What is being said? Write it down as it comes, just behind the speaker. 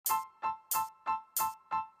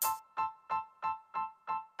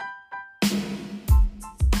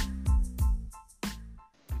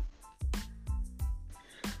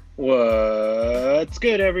What's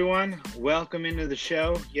good, everyone? Welcome into the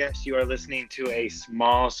show. Yes, you are listening to a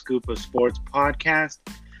Small Scoop of Sports podcast.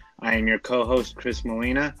 I am your co-host, Chris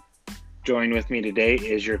Molina. Joined with me today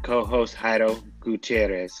is your co-host, Jairo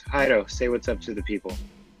Gutierrez. Jairo, say what's up to the people.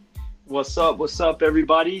 What's up,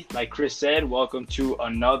 everybody? Like Chris said, welcome to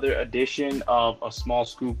another edition of a Small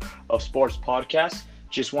Scoop of Sports podcast.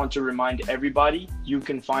 Just want to remind everybody, you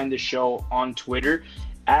can find the show on Twitter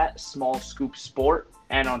at Small Scoop Sport.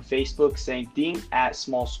 And on Facebook, same thing, at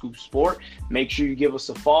Small Scoop Sport. Make sure you give us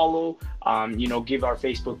a follow. Give our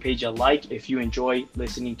Facebook page a like if you enjoy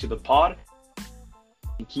listening to the pod.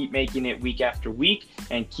 And keep making it week after week,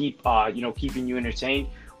 and keep keeping you entertained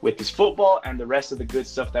with this football and the rest of the good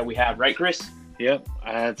stuff that we have. Right, Chris? Yep,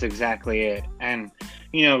 that's exactly it. And,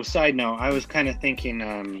 side note, I was kind of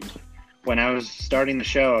thinking when I was starting the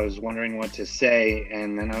show, I was wondering what to say.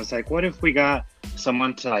 And then I was like, what if we got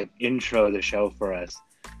someone to intro the show for us?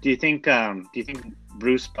 Do you think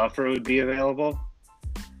Bruce Buffer would be available?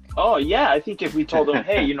 Oh yeah, I think if we told him,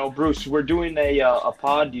 hey, Bruce, we're doing a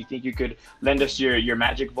pod. Do you think you could lend us your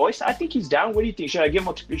magic voice? I think he's down. What do you think? Should I give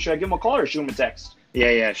him a call or shoot him a text?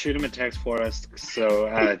 Yeah, shoot him a text for us.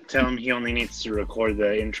 So tell him he only needs to record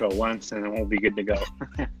the intro once, and then we'll be good to go.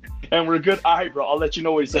 And we're good. All right, bro. I'll let you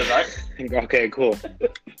know what he says. All right. Okay, cool.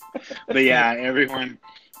 But yeah, everyone.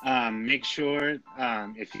 Make sure,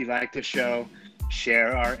 if you like the show,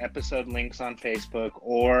 share our episode links on Facebook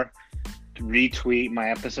or retweet my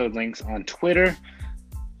episode links on Twitter.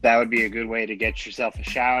 That would be a good way to get yourself a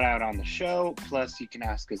shout out on the show. Plus, you can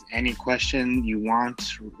ask us any question you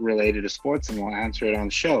want related to sports, and we'll answer it on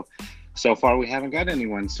the show. So far, we haven't got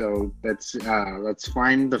anyone, so let's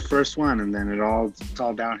find the first one, and then it's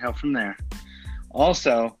all downhill from there.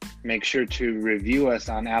 Also, make sure to review us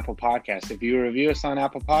on Apple Podcasts. If you review us on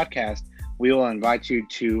Apple Podcasts, we will invite you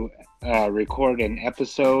to record a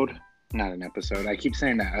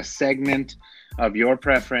segment of your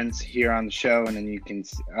preference here on the show, and then you can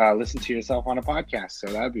listen to yourself on a podcast. So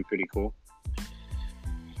that would be pretty cool.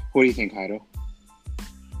 What do you think, Jairo?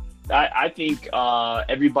 I think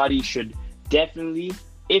everybody should definitely,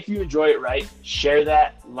 if you enjoy it, right, share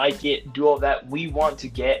that, like it, do all that. We want to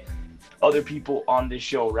get other people on this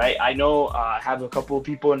show, right? I know I have a couple of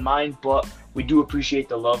people in mind, but we do appreciate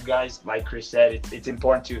the love, guys. Like Chris said, it's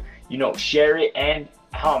important to, share it. And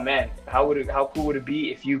how cool would it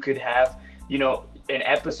be if you could have, an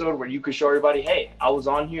episode where you could show everybody, hey, I was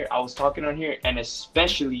on here, I was talking on here, and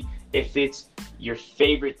especially if it's your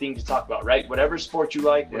favorite thing to talk about, right? Whatever sport you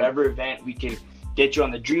like, whatever event, we can get you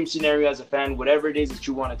on the dream scenario as a fan, whatever it is that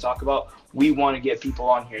you want to talk about, we want to get people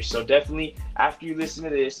on here. So definitely, after you listen to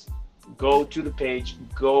this, go to the page,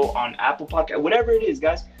 go on Apple Podcast, whatever it is,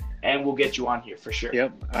 guys, and we'll get you on here for sure.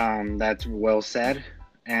 Yep, that's well said.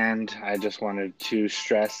 And I just wanted to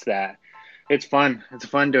stress that it's fun. It's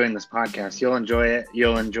fun doing this podcast. You'll enjoy it.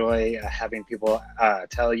 You'll enjoy having people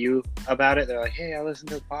tell you about it. They're like, hey, I listened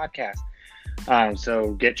to the podcast.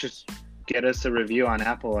 So get us a review on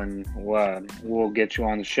Apple, and we'll get you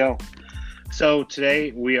on the show. So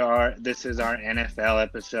today this is our NFL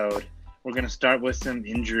episode. We're going to start with some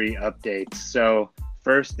injury updates. So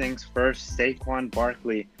first things first, Saquon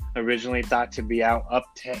Barkley, originally thought to be out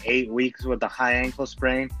up to 8 weeks with a high ankle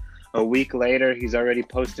sprain. A week later, he's already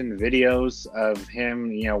posting videos of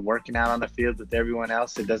him, working out on the field with everyone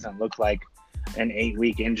else. It doesn't look like an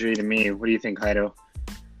 8-week injury to me. What do you think, Jairo?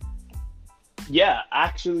 Yeah,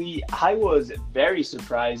 actually, I was very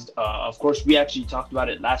surprised. Of course, we actually talked about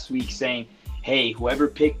it last week, saying, hey, whoever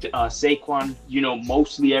picked Saquon,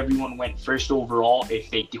 mostly everyone went first overall.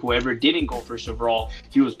 Whoever didn't go first overall,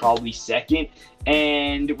 he was probably second.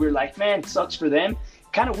 And we're like, man, sucks for them.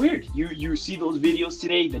 Kind of weird. You see those videos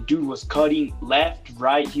today. The dude was cutting left,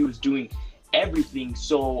 right. He was doing everything.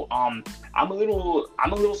 So I'm a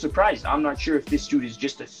little surprised. I'm not sure if this dude is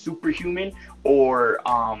just a superhuman or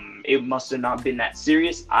it must have not been that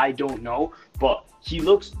serious. I don't know, but he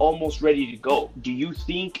looks almost ready to go. Do you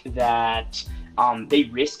think that they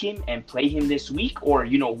risk him and play him this week, or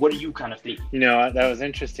what do you kind of think? That was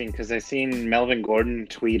interesting because I seen Melvin Gordon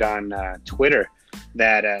tweet on Twitter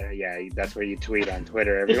that that's where you tweet on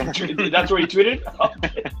Twitter, everyone. That's where you tweeted?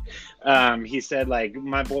 Okay. He said,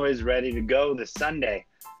 my boy's ready to go this Sunday.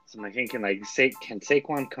 So I'm thinking, can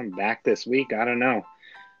Saquon come back this week? I don't know.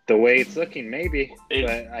 The way it's looking, maybe.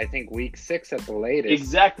 But I think week 6 at the latest.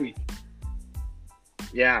 Exactly.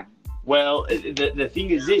 Yeah. Well, the thing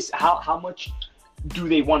is this, how much do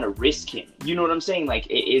they want to risk him? You know what I'm saying?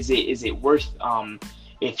 Is it worth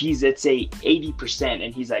if he's, let's say, 80%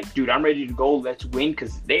 and he's like, dude, I'm ready to go, let's win,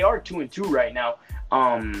 because they are 2-2 right now.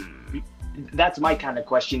 That's my kind of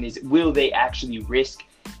question is, will they actually risk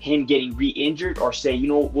him getting re-injured, or say,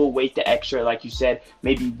 we'll wait the extra, like you said,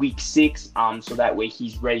 maybe week 6, so that way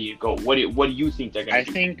he's ready to go? What do you think they're going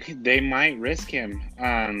to do? I think they might risk him.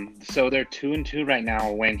 So they're 2-2 right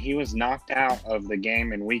now. When he was knocked out of the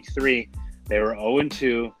game in week 3, they were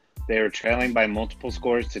 0-2. They were trailing by multiple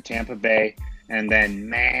scores to Tampa Bay, and then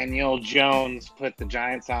Manuel Jones put the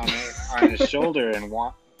Giants on his shoulders and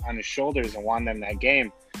won them that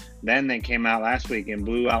game. Then they came out last week and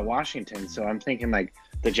blew out Washington. So I'm thinking like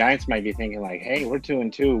the Giants might be thinking like, hey, we're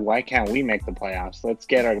 2-2. Why can't we make the playoffs? Let's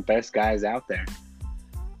get our best guys out there.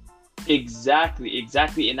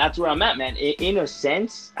 Exactly. And that's where I'm at, man. In a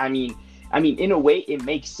sense, I mean, in a way, it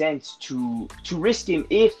makes sense to risk him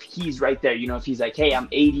if he's right there. If he's like, hey, I'm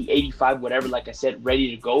 80, 85, whatever, like I said, ready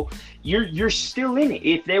to go. You're still in it.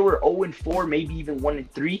 If they were 0-4, maybe even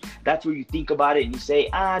 1-3, that's where you think about it and you say,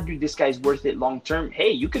 dude, this guy's worth it long term.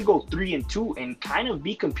 Hey, you could go 3-2 and kind of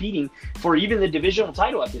be competing for even the divisional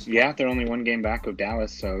title at this point. Yeah, they're only one game back of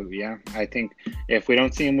Dallas. So, yeah, I think if we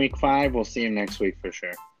don't see him week 5, we'll see him next week for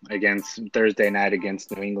sure against Thursday night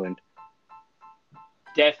against New England.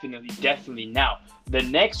 Definitely. Now, the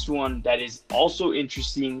next one that is also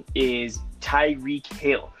interesting is Tyreek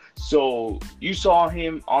Hill. So you saw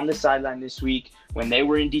him on the sideline this week when they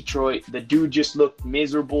were in Detroit. The dude just looked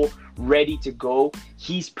miserable, ready to go.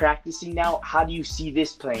 He's practicing now. How do you see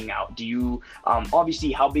this playing out? Do you,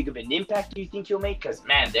 obviously, how big of an impact do you think he'll make? Because,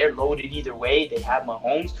 man, they're loaded either way. They have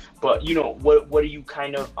Mahomes. But, what are you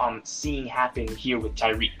kind of seeing happen here with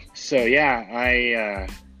Tyreek? So, yeah,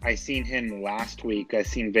 I seen him last week. I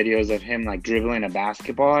seen videos of him like dribbling a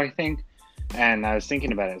basketball, I think. And I was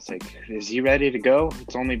thinking about it. It's like, is he ready to go?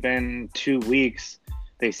 It's only been 2 weeks.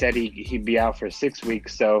 They said he'd be out for 6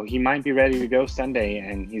 weeks. So he might be ready to go Sunday.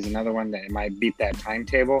 And he's another one that might beat that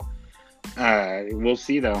timetable. We'll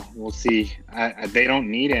see, though. We'll see. They don't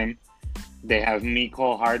need him. They have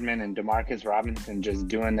Mecole Hardman and Demarcus Robinson just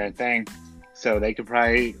doing their thing. So they could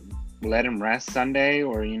probably let him rest Sunday.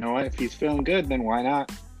 Or, you know what? If he's feeling good, then why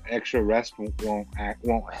not? Extra rest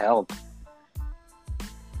won't help.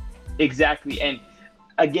 Exactly. And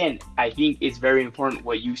again, I think it's very important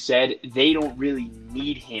what you said. They don't really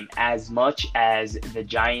need him as much as the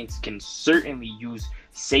Giants can certainly use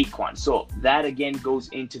Saquon. So that again goes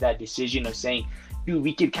into that decision of saying, dude,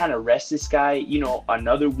 we could kind of rest this guy,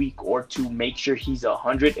 another week or two, make sure he's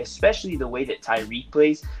 100, especially the way that Tyreek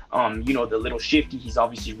plays. The little shifty, he's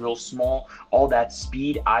obviously real small, all that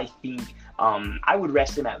speed. I think I would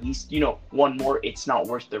rest him at least, one more. It's not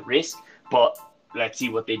worth the risk, but let's see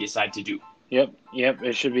what they decide to do. Yep.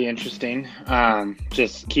 It should be interesting.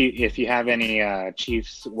 Just if you have any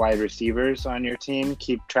Chiefs wide receivers on your team,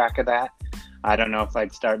 keep track of that. I don't know if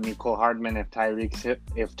I'd start Mecole Hardman if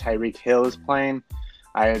Tyreek Hill is playing.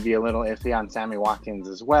 I would be a little iffy on Sammy Watkins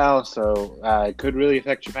as well. So it could really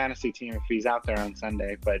affect your fantasy team if he's out there on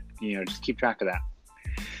Sunday. But just keep track of that.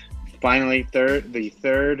 Finally, the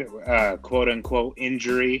third quote-unquote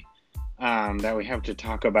injury that we have to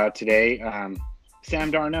talk about today,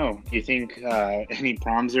 Sam Darnold. Do you think any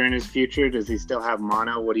problems are in his future? Does he still have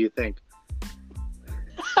mono? What do you think?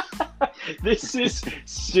 This is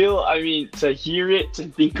still, to hear it, to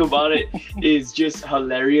think about it is just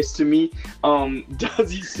hilarious to me.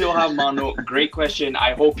 Does he still have mono? Great question.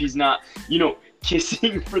 I hope he's not,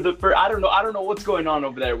 kissing for the first. I don't know what's going on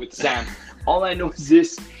over there with Sam. All I know is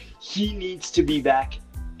this. He needs to be back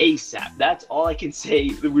ASAP. That's all I can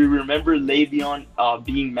say. We remember Le'Veon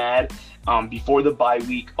being mad before the bye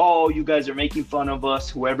week. Oh, you guys are making fun of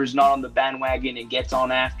us. Whoever's not on the bandwagon and gets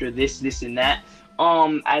on after this, and that.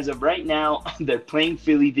 As of right now, they're playing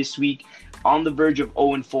Philly this week on the verge of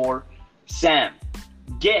 0-4. Sam,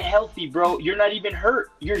 get healthy, bro. You're not even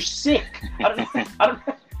hurt. You're sick.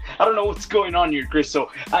 I don't know what's going on here, Chris.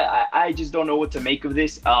 So I just don't know what to make of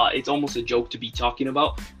this. It's almost a joke to be talking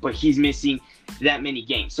about, but he's missing that many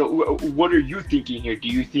games. So what are you thinking here? Do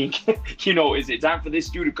you think, is it time for this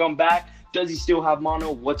dude to come back? Does he still have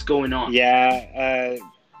mono? What's going on? Yeah,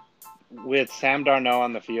 with Sam Darnold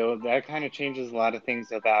on the field, that kind of changes a lot of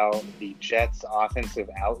things about the Jets' offensive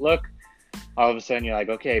outlook. All of a sudden, you're like,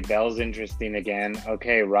 okay, Bell's interesting again.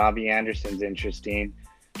 Okay, Robbie Anderson's interesting.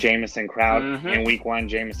 Jamison Crowder. In week 1,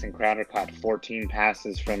 Jamison Crowder caught 14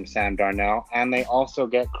 passes from Sam Darnold, and they also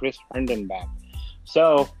get Chris Herndon back.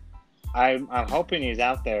 So I'm hoping he's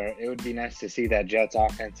out there. It would be nice to see that Jets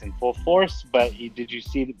offense in full force, but did you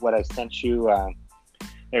see what I sent you?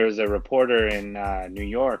 There was a reporter in New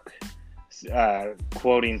York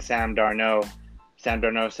quoting Sam Darnold. Sam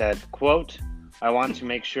Darnold said, quote, "I want to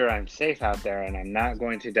make sure I'm safe out there and I'm not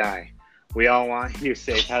going to die. We all want you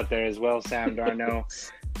safe out there as well, Sam Darnold.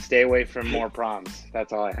 Stay away from more proms."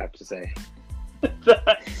 That's all I have to say.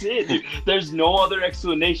 That's it, dude. There's no other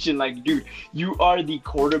explanation. Like, dude, you are the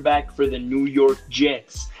quarterback for the New York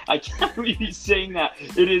Jets. I can't believe he's saying that.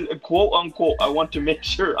 It is a quote unquote, I want to make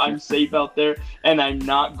sure I'm safe out there and I'm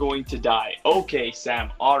not going to die. Okay,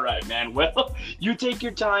 Sam. All right, man. Well, you take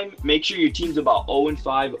your time. Make sure your team's about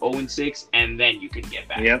 0-5, 0-6, and then you can get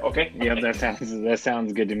back. Yep. Okay? Yep, that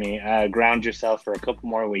sounds good to me. Ground yourself for a couple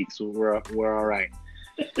more weeks. We're all right.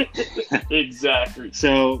 Exactly.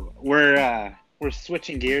 So we're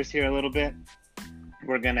switching gears here a little bit.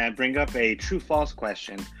 We're gonna bring up a true-false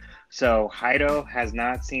question. So Heido has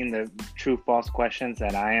not seen the true-false questions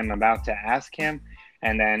that I am about to ask him,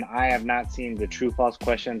 and then I have not seen the true-false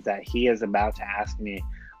questions that he is about to ask me.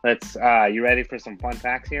 You ready for some fun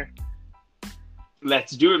facts here?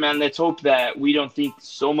 Let's do it, man. Let's hope that we don't think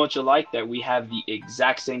so much alike that we have the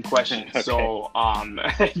exact same question. Okay. So,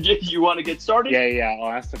 you want to get started? Yeah.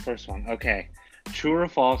 I'll ask the first one. Okay. True or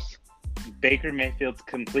false? Baker Mayfield's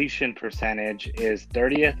completion percentage is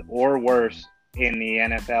 30th or worse in the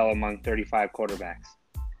NFL among 35 quarterbacks.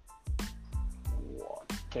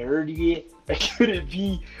 30th? Could it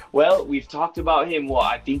be? Well, we've talked about him. Well,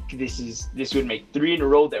 I think this would make 3 in a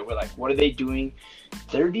row that we're like, what are they doing?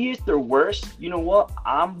 30th or worse? You know what?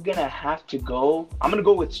 I'm going to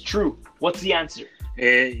go with true. What's the answer?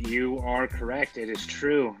 You are correct. It is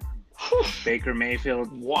true. Baker Mayfield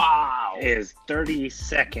is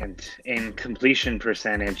 32nd in completion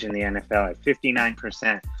percentage in the NFL at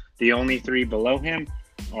 59%. The only 3 below him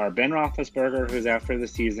are Ben Roethlisberger, who's out for the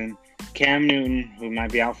season, Cam Newton, who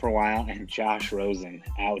might be out for a while, and Josh Rosen.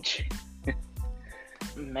 Ouch.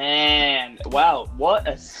 Man, wow, what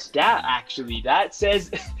a stat, actually. That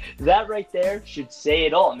right there should say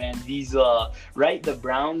it all, man. These, the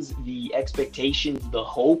Browns, the expectations, the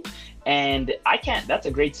hope, and that's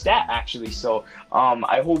a great stat, actually. So,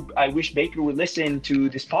 I wish Baker would listen to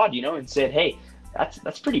this pod, and said, hey,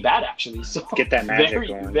 that's pretty bad, actually. So get that magic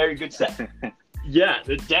going. Very good stat. Yeah,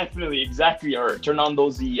 definitely, exactly. Or turn on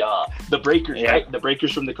those the breakers, right? The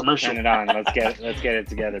breakers from the commercial. Turn it on. Let's get it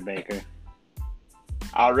together, Baker.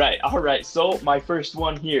 All right. So my first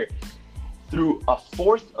one here. Through a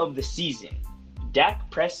fourth of the season,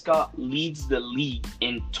 Dak Prescott leads the league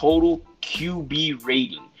in total QB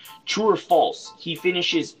rating. True or false? He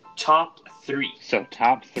finishes top 3. So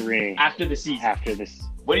top 3 after the season. After this.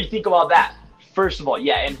 What do you think about that? First of all,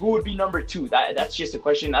 yeah, and who would be number 2? That's just a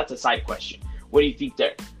question. That's a side question. What do you think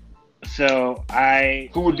there? So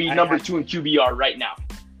who would be number 2 in QBR right now?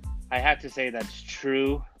 I have to say that's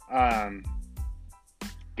true,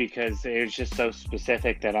 because it's just so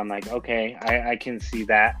specific that I'm like, okay, I can see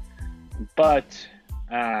that, but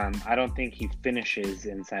I don't think he finishes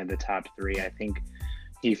inside the top 3. I think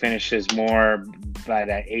he finishes more by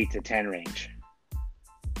that 8 to 10 range.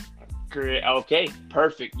 Great. Okay,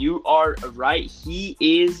 perfect. You are right. He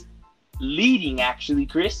is leading, actually,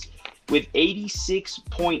 Chris, with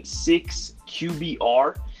 86.6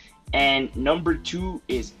 QBR, and number 2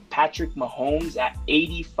 is Patrick Mahomes at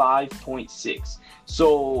 85.6.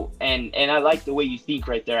 So, and I like the way you think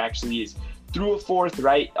right there, actually, is through a fourth,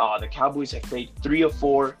 right? The Cowboys have played 3 of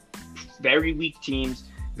 4 very weak teams.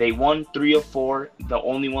 They won 3 of 4. The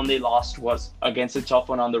only one they lost was against a tough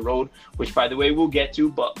one on the road, which, by the way, we'll get to,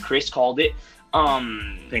 but Chris called it.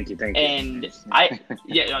 Thank you. And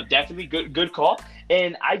definitely good call.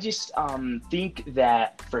 And I just think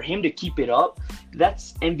that for him to keep it up,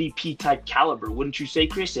 that's MVP type caliber, wouldn't you say,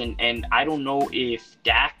 Chris? And I don't know if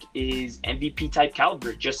Dak is MVP type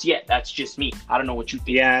caliber just yet. That's just me. I don't know what you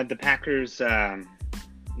think. Yeah, the Packers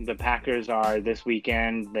are this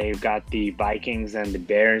weekend. They've got the Vikings and the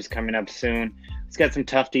Bears coming up soon. It's got some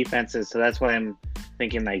tough defenses, so that's why I'm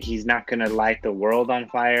thinking like he's not going to light the world on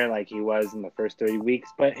fire like he was in the first 30 weeks,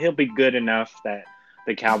 but he'll be good enough that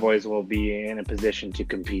the Cowboys will be in a position to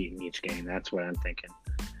compete in each game. That's what I'm thinking.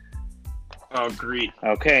 Agreed.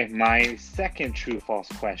 Okay, my second true-false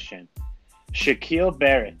question. Shaquille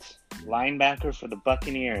Barrett, linebacker for the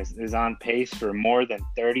Buccaneers, is on pace for more than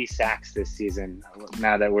 30 sacks this season,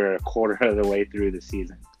 now that we're a quarter of the way through the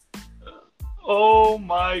season. Oh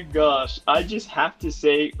my gosh. I just have to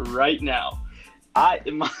say right now,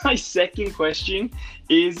 my second question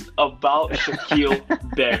is about Shaquille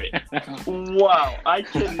Barrett. Wow, I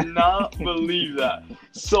cannot believe that.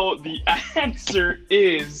 So the answer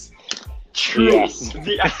is true. Yes.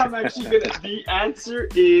 The answer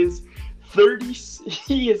is 30.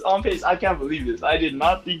 He is on pace. I can't believe this. I did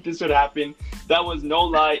not think this would happen. That was no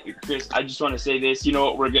lie, Chris. I just want to say this. You know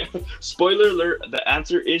what? We're gonna spoiler alert. The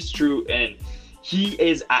answer is true, and he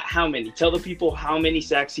is at how many? Tell the people how many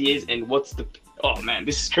sacks he is, and what's the. Oh man,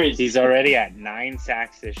 this is crazy. He's already at 9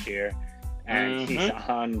 sacks this year, and he's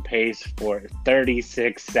on pace for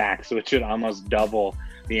 36 sacks, which would almost double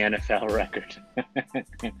the NFL record.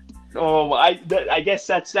 Oh, I guess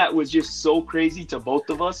that was just so crazy to both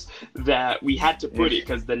of us that we had to put it,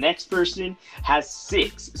 because the next person has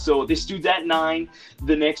 6. So this dude's at 9,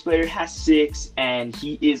 the next player has 6, and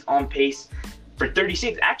he is on pace for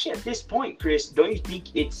 36. Actually, at this point, Chris, don't you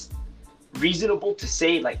think it's reasonable to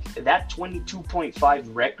say like that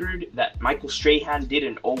 22.5 record that Michael Strahan did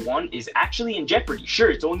in 01 is actually in jeopardy? Sure,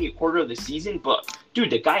 it's only a quarter of the season, but dude,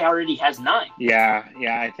 the guy already has 9. Yeah,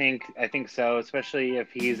 I think so, especially if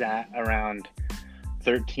he's at around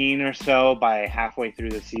 13 or so by halfway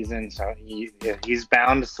through the season. So he's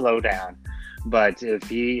bound to slow down. But if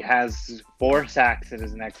he has 4 sacks in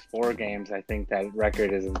his next 4 games, I think that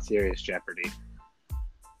record is in serious jeopardy.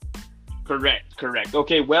 Correct.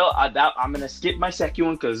 Okay, well, I'm going to skip my second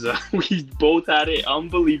one because we both had it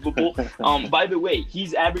unbelievable. By the way,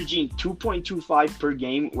 he's averaging 2.25 per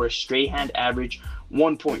game, where Strahan averaged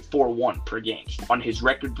 1.41 per game on his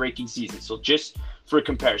record-breaking season. So just for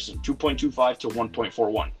comparison, 2.25 to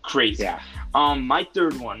 1.41. Crazy. Yeah. My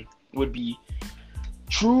third one would be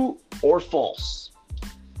true or false.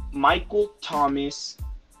 Michael Thomas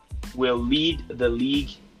will lead the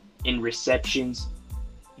league in receptions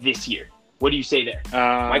this year. What do you say there?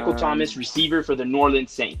 Michael Thomas, receiver for the New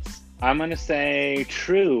Orleans Saints. I'm going to say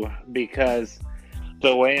true, because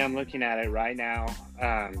the way I'm looking at it right now,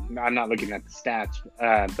 I'm not looking at the stats,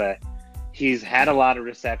 but he's had a lot of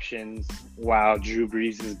receptions while Drew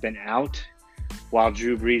Brees has been out. While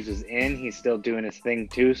Drew Brees is in, he's still doing his thing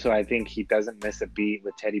too, so I think he doesn't miss a beat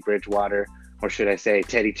with Teddy Bridgewater, or should I say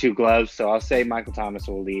Teddy Two Gloves. So I'll say Michael Thomas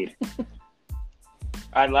will lead.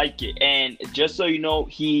 I like it. And just so you know,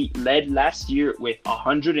 he led last year with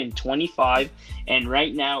 125, and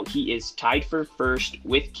right now he is tied for first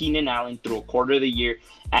with Keenan Allen through a quarter of the year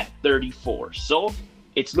at 34. So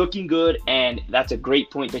it's looking good, and that's a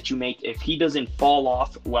great point that you make. If he doesn't fall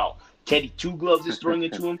off, well, Teddy Two Gloves is throwing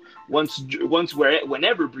it to him.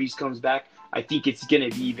 Whenever Brees comes back, I think it's going to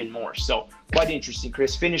be even more. So quite interesting.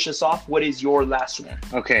 Chris, finish us off. What is your last one?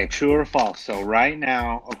 Okay, true or false? So right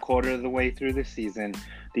now, a quarter of the way through the season,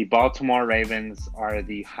 the Baltimore Ravens are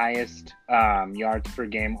the highest yards per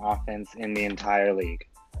game offense in the entire league.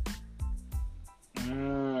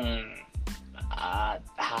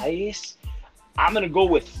 Highest? I'm going to go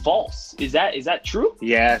with false. Is that true?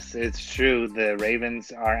 Yes, it's true. The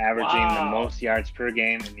Ravens are averaging the most yards per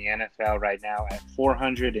game in the NFL right now at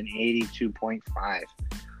 482.5.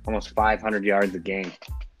 Almost 500 yards a game.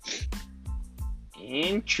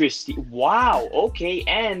 Interesting. Wow. Okay.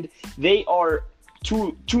 And they are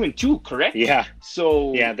 2-2, correct? Yeah.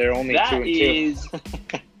 So yeah, they're only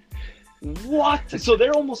 2-2. What? So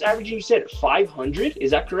they're almost averaging, you said, 500?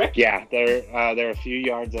 Is that correct? Yeah, they're a few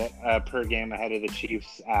yards per game ahead of the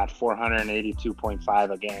Chiefs at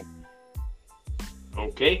 482.5 a game.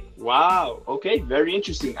 Okay. Wow. Okay. Very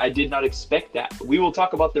interesting. I did not expect that. We will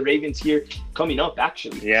talk about the Ravens here coming up,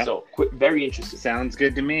 actually. Yeah. So, very interesting. Sounds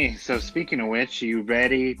good to me. So, speaking of which, you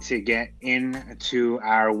ready to get into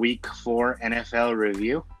our Week 4 NFL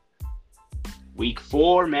review? Week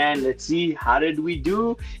 4, man. Let's see. How did we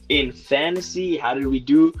do in fantasy? How did we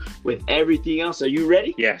do with everything else? Are you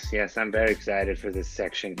ready? Yes. I'm very excited for this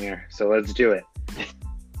section here. So, let's do it.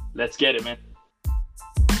 Let's get it, man.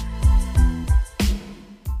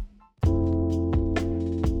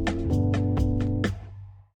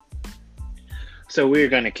 So we're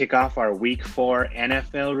going to kick off our Week 4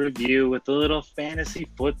 NFL review with a little fantasy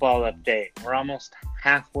football update. We're almost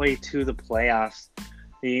halfway to the playoffs.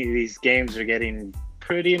 These games are getting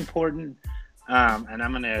pretty important. And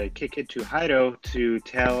I'm going to kick it to Jairo to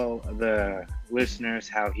tell the listeners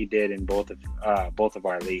how he did in both of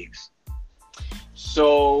our leagues.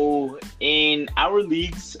 So in our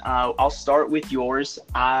leagues, I'll start with yours.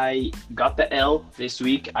 I got the L this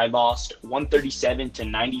week. I lost 137 to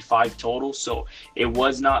 95 total, so it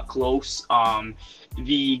was not close.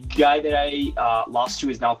 The guy that I lost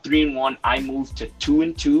to is now 3-1. I moved to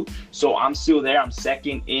 2-2, so I'm still there. I'm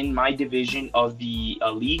second in my division of the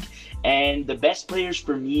league. And the best players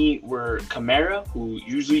for me were Kamara, who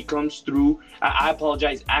usually comes through. I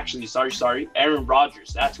apologize. Actually, sorry. Aaron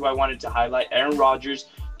Rodgers. That's who I wanted to highlight. Aaron Rodgers,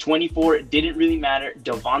 24. It didn't really matter.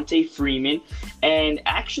 Devontae Freeman. And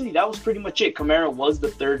actually, that was pretty much it. Kamara was the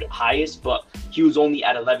third highest, but he was only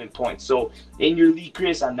at 11 points. So in your league,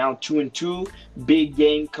 Chris, I'm now 2-2. Big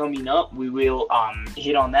game coming up. We will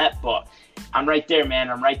hit on that. But I'm right there, man.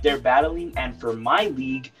 I'm right there battling. And for my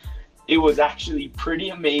league, it was actually pretty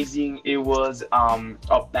amazing. It was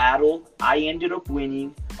a battle. I ended up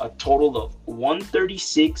winning a total of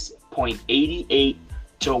 136.88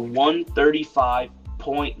 to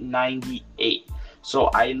 135.98.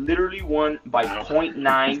 So I literally won by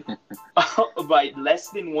 0.9, by less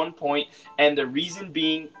than 1 point. And the reason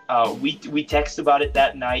being, we texted about it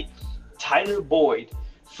that night. Tyler Boyd,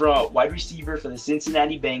 from wide receiver for the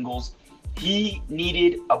Cincinnati Bengals, he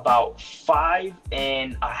needed about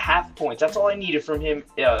 5.5 points. That's all I needed from him.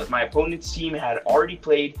 My opponent's team had already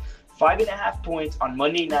played 5.5 points on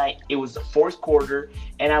Monday night. It was the fourth quarter,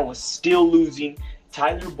 and I was still losing.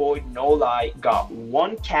 Tyler Boyd, no lie, got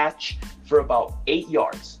one catch for about 8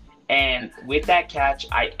 yards. And with that catch,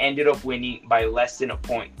 I ended up winning by less than a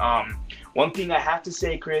point. One thing I have to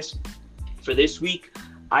say, Chris, for this week,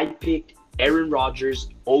 I picked Aaron Rodgers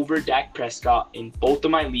over Dak Prescott in both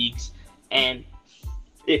of my leagues. And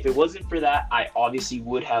if it wasn't for that, I obviously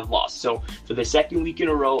would have lost. So for the second week in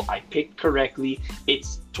a row, I picked correctly.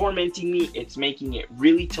 It's tormenting me. It's making it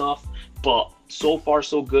really tough. But so far,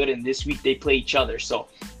 so good. And this week they play each other. So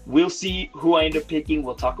we'll see who I end up picking.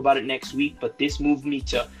 We'll talk about it next week. But this moved me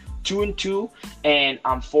to 2-2, and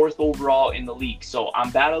I'm fourth overall in the league. So I'm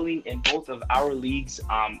battling in both of our leagues.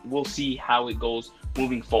 We'll see how it goes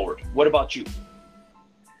moving forward. What about you?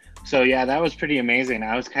 So, yeah, that was pretty amazing.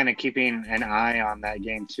 I was kind of keeping an eye on that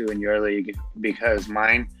game, too, in your league because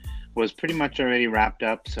mine was pretty much already wrapped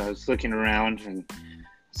up. So I was looking around, and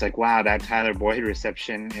it's like, wow, that Tyler Boyd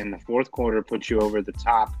reception in the fourth quarter put you over the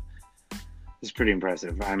top. It's pretty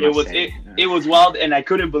impressive, I must say. It was wild, and I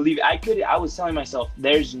couldn't believe it. I was telling myself,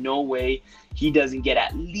 there's no way he doesn't get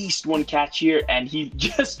at least one catch here, and he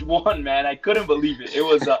just won, man. I couldn't believe it. It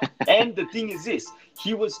was and the thing is this,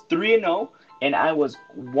 he was 3-0, and I was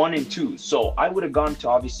 1-2. So I would have gone to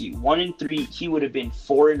obviously 1-3. He would have been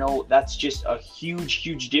 4-0. That's just a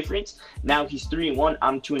huge difference. Now he's 3-1.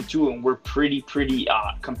 I'm 2-2, and we're pretty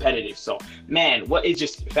competitive. So man, what is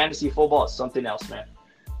just fantasy football is something else, man.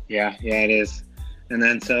 Yeah, it is. And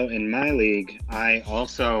then so in my league, I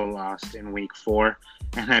also lost in week 4,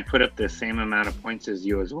 and I put up the same amount of points as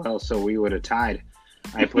you as well. So we would have tied.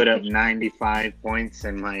 I put up 95 points,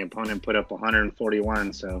 and my opponent put up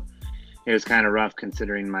 141. So it was kind of rough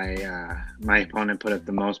considering my opponent put up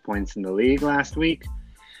the most points in the league last week.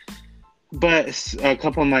 But a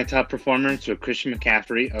couple of my top performers were Christian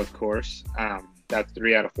McCaffrey, of course. That's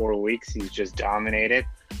 3 out of 4 weeks. He's just dominated.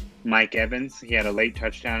 Mike Evans, he had a late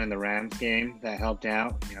touchdown in the Rams game that helped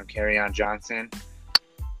out, Kerryon Johnson.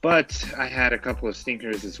 But I had a couple of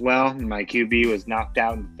stinkers as well. My QB was knocked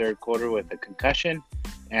out in the third quarter with a concussion.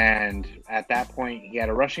 And at that point, he had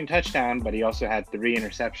a rushing touchdown, but he also had 3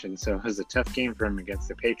 interceptions. So it was a tough game for him against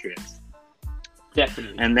the Patriots.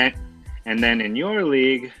 Definitely. And then in your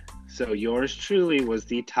league, so yours truly was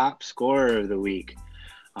the top scorer of the week.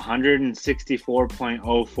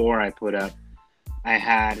 164.04 I put up. I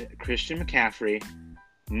had Christian McCaffrey.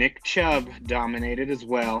 Nick Chubb dominated as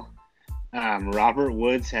well. Robert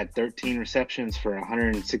Woods had 13 receptions for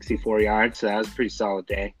 164 yards, so that was a pretty solid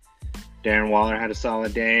day. Darren Waller had a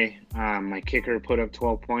solid day. My kicker put up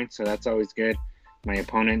 12 points, so that's always good. My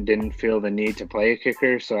opponent didn't feel the need to play a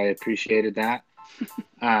kicker, so I appreciated that.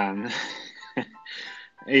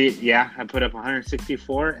 Yeah, I put up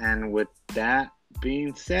 164, and with that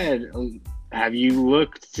being said, have you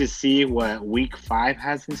looked to see what week 5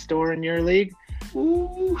 has in store in your league?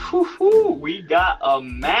 Ooh, we got a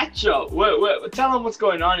matchup. Wait, tell them what's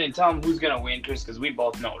going on and tell them who's going to win, Chris, because we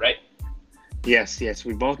both know, right? Yes,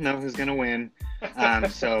 we both know who's going to win.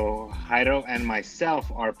 So Heido and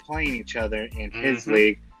myself are playing each other in his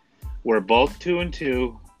league. We're both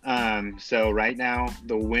 2-2. So right now,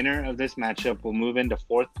 the winner of this matchup will move into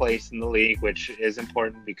 4th place in the league, which is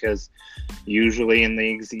important because usually in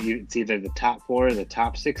leagues, it's either the top 4 or the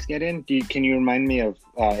top 6 get in. Can you remind me of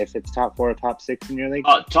if it's top 4 or top 6 in your league?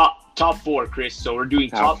 Top 4, Chris. So we're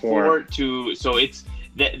doing top 4 to. So it's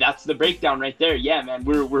that's the breakdown right there. Yeah, man,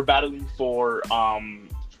 we're battling for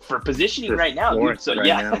positioning right now, dude. So right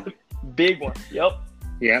now. Big one. Yep.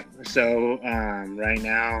 So right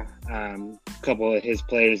now, a couple of his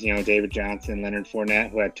players, David Johnson, Leonard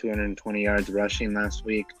Fournette, who had 220 yards rushing last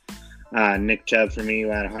week. Nick Chubb for me, who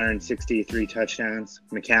had 163 touchdowns.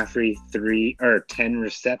 McCaffrey, 10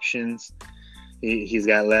 receptions. He's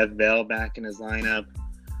got Lev Bell back in his lineup.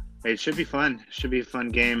 It should be fun. It should be a fun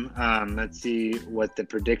game. Let's see what the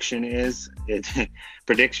prediction is.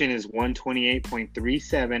 Prediction is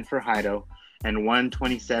 128.37 for Heido and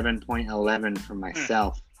 127.11 for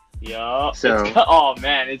myself. Yeah. So,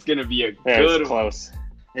 it's gonna be a good. It's close.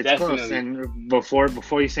 It's definitely close. And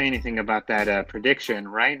before you say anything about that prediction,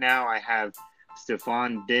 right now I have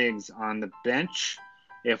Stephon Diggs on the bench.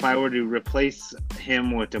 If I were to replace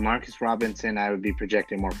him with Demarcus Robinson, I would be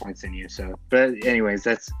projecting more points than you. So, but anyways,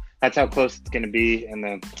 that's that's how close it's going to be. And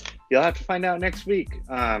then you'll have to find out next week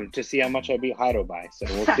to see how much I beat Heido by. So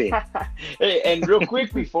we'll see. Hey, and real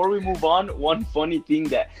quick, before we move on, one funny thing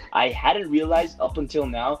that I hadn't realized up until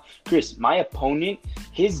now, Chris, my opponent,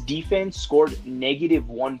 his defense scored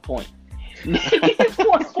 -1 point.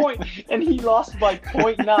 -1 point, and he lost by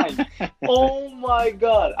 0.9. Oh my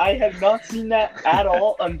God, I have not seen that at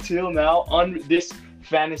all until now. On this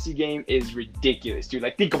fantasy game is ridiculous, dude.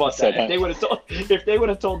 Like, think about that. If they would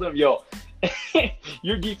have told him, yo,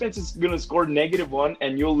 your defense is gonna score -1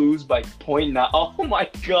 and you'll lose by 0.9. Oh my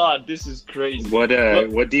God, this is crazy.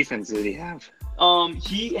 What defense did he have?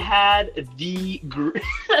 He had the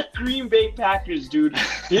Green Bay Packers, dude.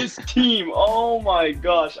 His team. Oh my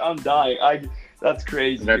gosh, I'm dying. That's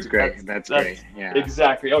crazy. That's great. That's great. Yeah.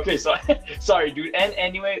 Exactly. Okay, so sorry, dude. And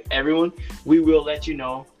anyway, everyone, we will let you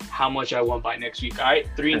know how much I won by next week. All right,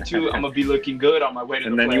 3-2. I'm gonna be looking good on my way to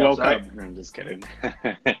the playoffs. And then you woke up. I'm just kidding.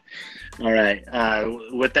 All right.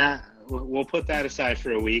 With that, we'll put that aside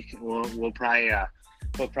for a week. We'll probably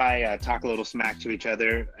talk a little smack to each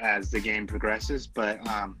other as the game progresses. But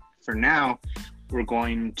for now, we're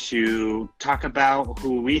going to talk about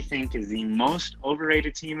who we think is the most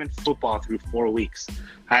overrated team in football through 4 weeks.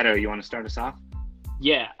 Heido, you want to start us off?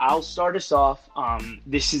 Yeah, I'll start us off.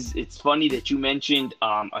 It's funny that you mentioned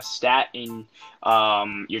a stat in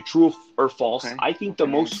your true or false. Okay. I think the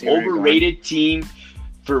most overrated team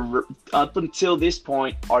for up until this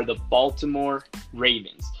point are the Baltimore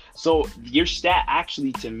Ravens. So your stat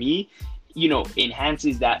actually, to me,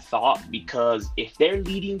 enhances that thought, because if they're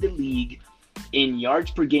leading the league in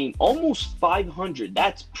yards per game, almost 500,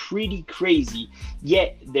 that's pretty crazy.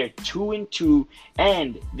 Yet they're 2-2,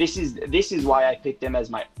 and this is why I picked them as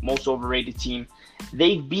my most overrated team.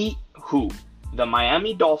 They beat who? The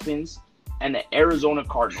Miami Dolphins and the Arizona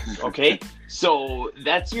Cardinals. Okay, so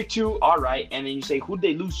that's your two. All right, and then you say, who'd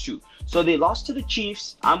they lose to? So they lost to the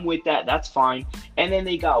Chiefs. I'm with that. That's fine. And then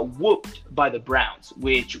they got whooped by the Browns,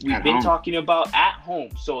 which we've been talking about at home.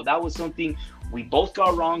 So that was something we both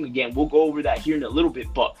got wrong. Again, we'll go over that here in a little bit.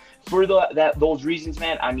 But for those reasons,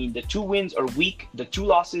 man, I mean, the 2 wins are weak. The 2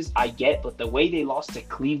 losses I get. But the way they lost to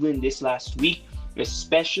Cleveland this last week,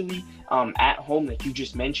 especially at home that you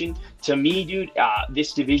just mentioned, to me, dude,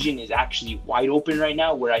 this division is actually wide open right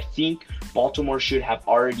now, where I think Baltimore should have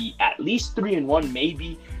already at least 3-1,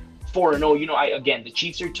 maybe 4-0. Again, the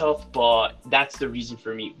Chiefs are tough, but that's the reason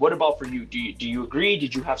for me. What about for you? Do you agree?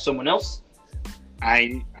 Did you have someone else?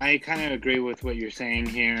 I kind of agree with what you're saying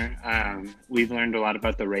here. We've learned a lot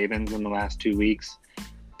about the Ravens in the last 2 weeks,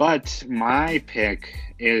 but my pick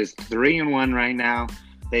is 3-1 right now.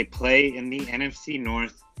 They play in the NFC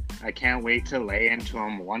North. I can't wait to lay into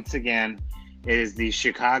them once again. It is the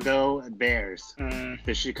Chicago Bears.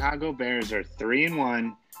 The Chicago Bears are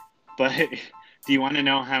 3-1, but do you want to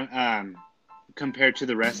know how, compared to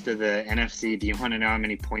the rest of the NFC, do you want to know how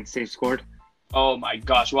many points they've scored? Oh my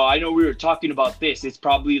gosh. Well, I know we were talking about this. It's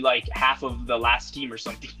probably like half of the last team or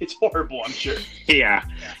something. It's horrible, I'm sure. Yeah,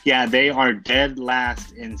 they are dead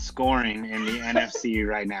last in scoring in the NFC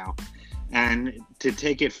right now. And to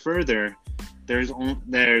take it further, there's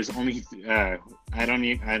only I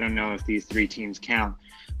don't know if these 3 teams count,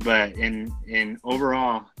 but in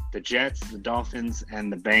overall, the Jets, the Dolphins, and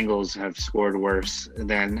the Bengals have scored worse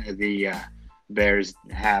than the Bears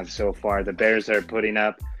have so far. The Bears are putting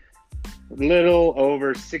up a little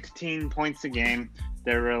over 16 points a game.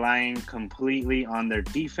 They're relying completely on their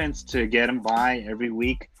defense to get them by every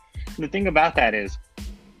week. And the thing about that is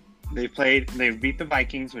they've beat the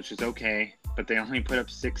Vikings, which is okay, but they only put up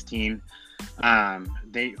 16.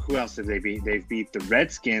 Who else did they beat? They've beat the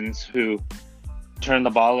Redskins, who turned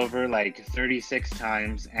the ball over like 36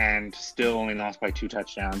 times and still only lost by 2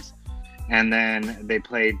 touchdowns. And then they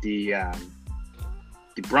played the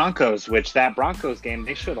Broncos, which that Broncos game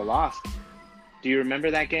they should have lost. Do you remember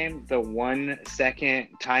that game? The 1-second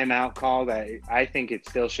timeout call that I think it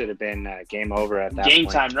still should have been game over at that game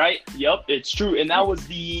point. Time, right? Yep, it's true. And that was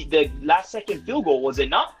the last second field goal, was it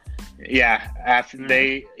not? Yeah, after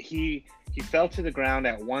he fell to the ground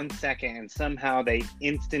at 1 second, and somehow they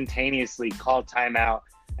instantaneously called timeout.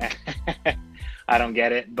 I don't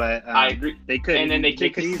get it, but I agree. They could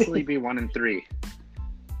easily be 1-3.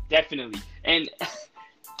 Definitely. And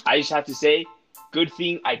I just have to say, good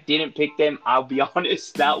thing I didn't pick them. I'll be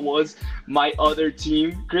honest, that was my other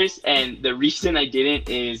team, Chris. And the reason I didn't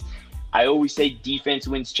is I always say defense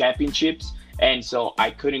wins championships. And so I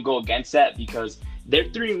couldn't go against that, because they're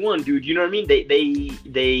 3-1, dude. You know what I mean?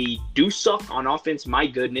 They do suck on offense. My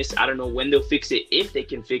goodness, I don't know when they'll fix it, if they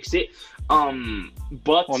can fix it.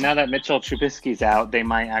 But well, now that Mitchell Trubisky's out, they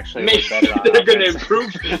might actually maybe look better on they're going to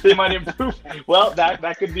offense. improve. They might improve. Well,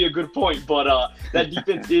 that could be a good point. But that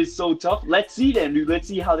defense is so tough. Let's see then, dude. Let's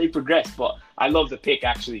see how they progress. But I love the pick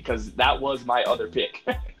actually, because that was my other pick.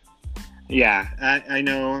 Yeah, I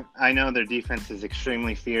know their defense is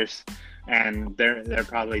extremely fierce, and they're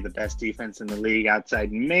probably the best defense in the league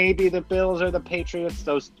outside maybe the Bills or the Patriots.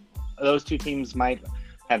 Those two teams might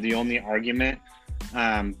have the only argument,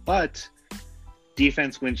 but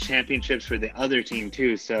defense wins championships for the other team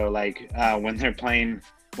too. So like when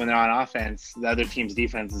they're on offense, the other team's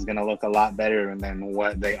defense is going to look a lot better than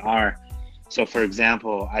what they are. So, for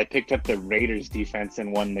example, I picked up the Raiders defense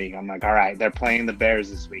in one league. I'm like, all right, they're playing the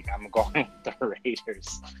Bears this week. I'm going with the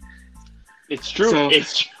Raiders. It's true. So,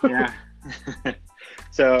 it's true. Yeah.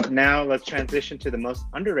 So now let's transition to the most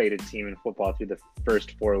underrated team in football through the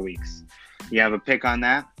first 4 weeks. You have a pick on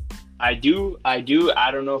that? I do. I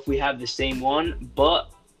don't know if we have the same one,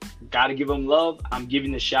 but got to give them love. I'm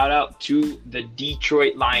giving the shout out to the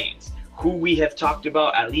Detroit Lions, who we have talked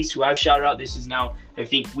about, at least who I've shouted out. This is now, I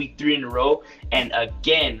think, week 3 in a row. And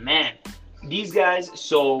again, man, these guys,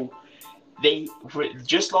 so they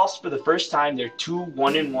just lost for the first time. They're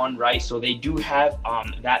 2-1-1, right? So they do have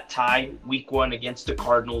that tie week 1 against the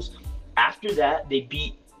Cardinals. After that, they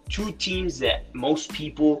beat 2 teams that most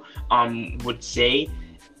people would say,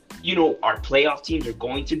 you know, our playoff teams are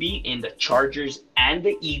going to be in the Chargers and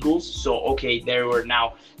the Eagles. So, okay, there were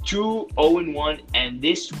now 2-0-1, and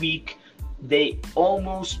this week they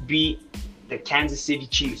almost beat the Kansas City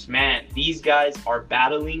Chiefs. Man, these guys are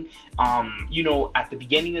battling. You know, at the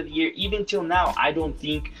beginning of the year, even till now, I don't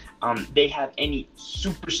think they have any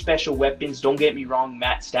super special weapons. Don't get me wrong,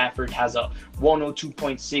 Matt Stafford has a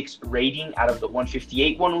 102.6 rating out of the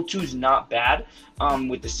 158. 102 is not bad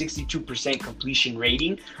with the 62% completion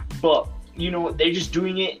rating. But, you know, they're just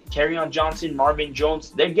doing it. Kerryon Johnson, Marvin Jones,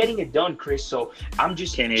 they're getting it done, Chris. So I'm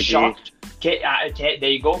just shocked. There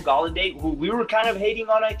you go, Galladay, who we were kind of hating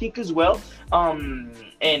on, I think, as well.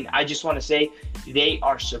 And I just want to say they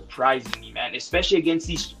are surprising me, man, especially against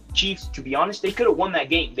these Chiefs. To be honest, they could have won that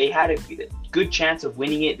game. They had a good chance of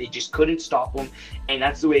winning it. They just couldn't stop them, and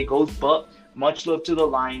that's the way it goes. But much love to the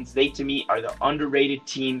Lions. They, to me, are the underrated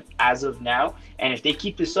team as of now. And if they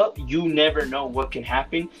keep this up, you never know what can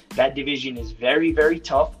happen. That division is very, very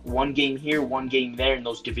tough. One game here, one game there, and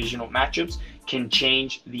those divisional matchups can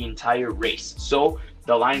change the entire race. So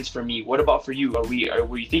the Lions for me. What about for you? Were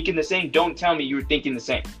you thinking the same? Don't tell me you were thinking the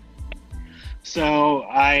same. So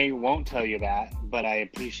I won't tell you that, but I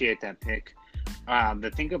appreciate that pick.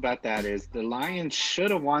 The thing about that is the Lions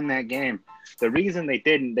should have won that game. The reason they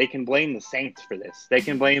didn't, they can blame the Saints for this. They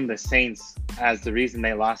can blame the Saints as the reason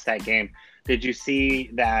they lost that game. Did you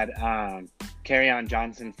see that Kerryon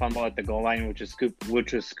Johnson fumble at the goal line, which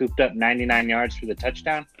was scooped up 99 yards for the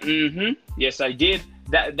touchdown? Mm-hmm. Yes, I did.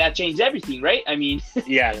 That changed everything, right? I mean,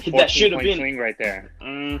 yeah, that should have been swing right there.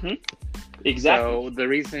 Mm-hmm. Exactly. So the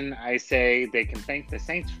reason I say they can thank the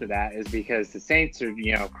Saints for that is because the Saints are,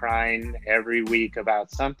 you know, crying every week about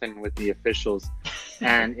something with the officials,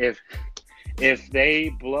 and if they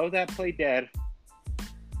blow that play dead,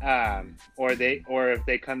 or if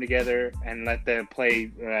they come together and let the play,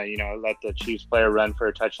 let the Chiefs player run for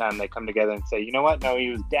a touchdown, they come together and say, you know what? No, he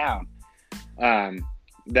was down.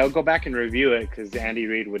 They'll go back and review it because Andy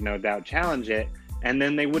Reid would no doubt challenge it. And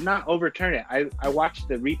then they would not overturn it. I watched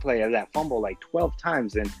the replay of that fumble like 12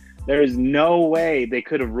 times, and there is no way they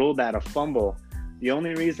could have ruled that a fumble. The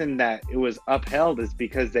only reason that it was upheld is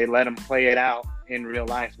because they let him play it out in real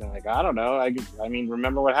life. They're like, I don't know. I mean,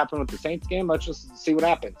 remember what happened with the Saints game? Let's just see what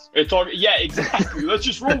happens. Yeah, exactly. Let's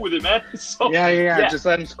just roll with it, man. So, yeah. Just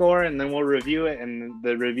let them score, and then we'll review it. And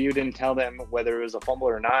the review didn't tell them whether it was a fumble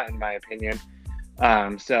or not, in my opinion.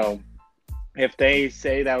 So if they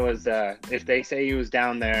say if they say he was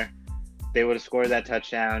down there, they would have scored that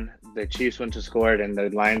touchdown. The Chiefs wouldn't have scored, and the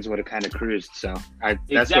Lions would have kind of cruised. So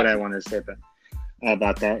that's what I wanted to say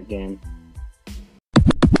about that game.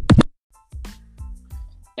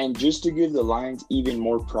 And just to give the Lions even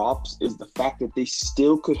more props is the fact that they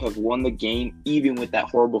still could have won the game even with that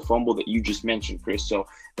horrible fumble that you just mentioned, Chris. So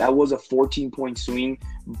that was a 14-point swing,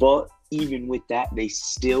 but even with that, they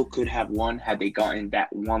still could have won had they gotten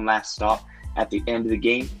that one last stop at the end of the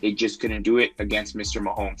game. They just couldn't do it against Mr.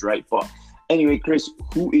 Mahomes, right? But anyway, Chris,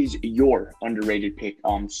 who is your underrated pick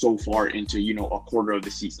so far into, a quarter of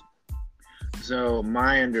the season? So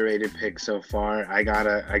my underrated pick so far, I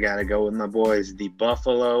gotta go with my boys, the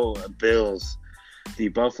Buffalo Bills. The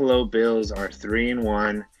Buffalo Bills are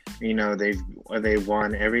 3-1. They've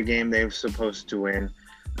won every game they've supposed to win.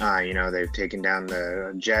 They've taken down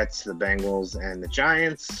the Jets, the Bengals, and the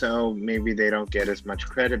Giants, so maybe they don't get as much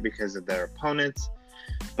credit because of their opponents.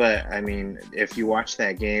 But, I mean, if you watch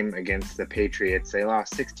that game against the Patriots, they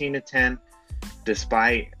lost 16-10,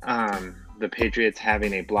 despite the Patriots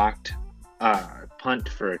having a blocked punt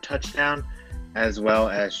for a touchdown, as well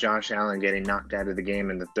as Josh Allen getting knocked out of the game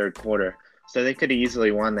in the third quarter. So they could have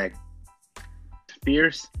easily won that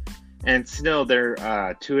fierce. And still, they're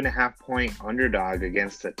 2.5-point underdog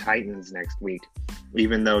against the Titans next week,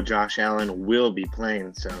 even though Josh Allen will be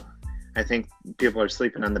playing. So I think people are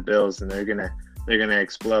sleeping on the Bills, and they're gonna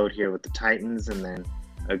explode here with the Titans, and then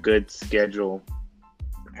a good schedule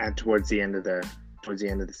towards the end of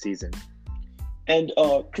the season. And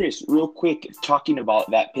Chris, real quick, talking about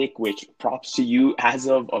that pick, which props to you. As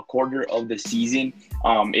of a quarter of the season,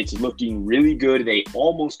 it's looking really good. They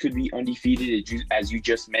almost could be undefeated, as you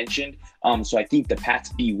just mentioned. So I think the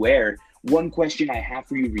Pats beware. One question I have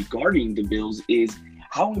for you regarding the Bills is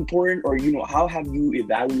how important, or how have you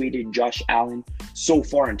evaluated Josh Allen so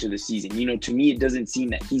far into the season? To me, it doesn't seem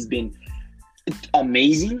that he's been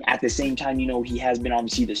amazing. At the same time, he has been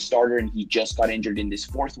obviously the starter, and he just got injured in this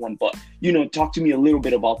fourth one. But talk to me a little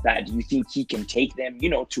bit about that. Do you think he can take them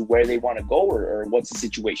to where they want to go, or what's the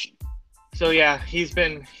situation? So yeah, he's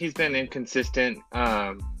been inconsistent.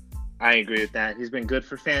 I agree with that. He's been good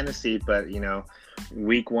for fantasy, but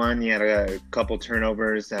week one he had a couple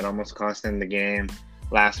turnovers that almost cost him the game.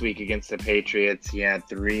 Last week against the Patriots, he had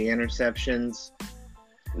 3 interceptions.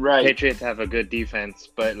 Right. Patriots have a good defense,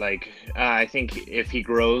 but I think if he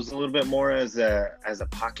grows a little bit more as a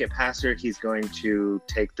pocket passer, he's going to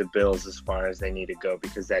take the Bills as far as they need to go,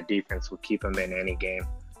 because that defense will keep him in any game.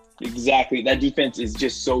 Exactly. That defense is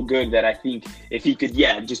just so good that I think if he could,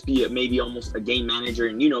 just be maybe almost a game manager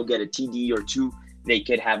and, get a TD or 2, they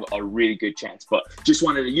could have a really good chance. But just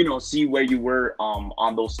wanted to, see where you were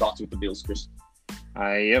on those thoughts with the Bills, Chris.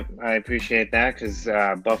 Yep, I appreciate that, because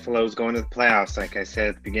Buffalo's going to the playoffs, like I said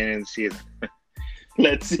at the beginning of the season.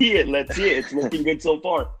 Let's see it. It's looking good so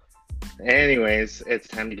far. Anyways, it's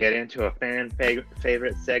time to get into a fan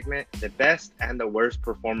favorite segment, the best and the worst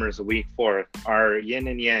performers of week 4, our yin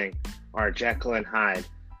and yang, our Jekyll and Hyde.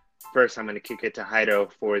 First, I'm going to kick it to Heido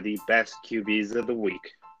for the best QBs of the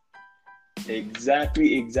week.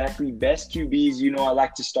 Exactly. Best QBs. I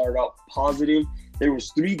like to start out positive. There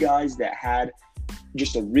was 3 guys that had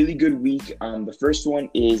just a really good week. The first one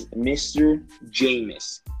is Mr.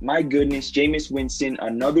 Jameis. My goodness, Jameis Winston,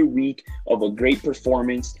 another week of a great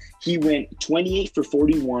performance. He went 28 for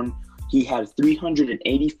 41. He had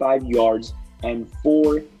 385 yards and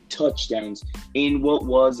 4 touchdowns in what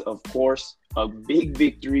was, of course, a big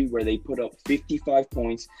victory where they put up 55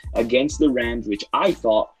 points against the Rams, which I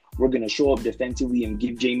thought were going to show up defensively and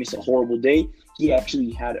give Jameis a horrible day. He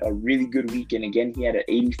actually had a really good week, and again, he had an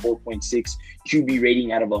 84.6 QB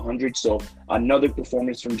rating out of 100, so another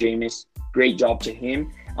performance from Jameis. Great job to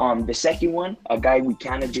him. The second one, a guy we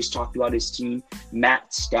kind of just talked about his team,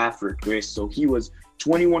 Matt Stafford, Chris. So he was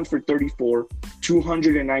 21 for 34,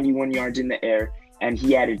 291 yards in the air, and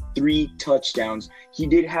he added 3 touchdowns. He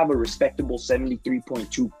did have a respectable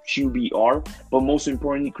 73.2 QBR, but most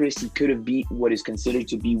importantly, Chris, he could have beat what is considered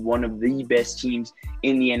to be one of the best teams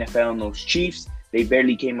in the NFL, and those Chiefs. They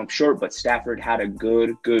barely came up short, but Stafford had a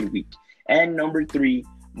good week. And number 3,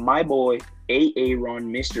 my boy,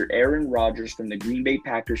 Aaron, Mr. Aaron Rodgers from the Green Bay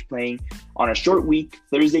Packers, playing on a short week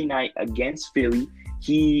Thursday night against Philly.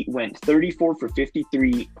 He went 34 for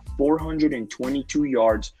 53, 422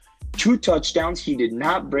 yards, 2 touchdowns. He did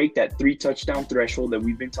not break that 3-touchdown threshold that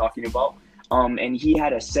we've been talking about. And he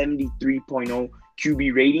had a 73.0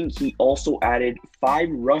 QB rating. He also added 5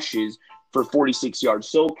 rushes for 46 yards.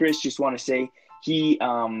 So, Chris, just want to say he,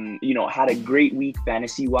 had a great week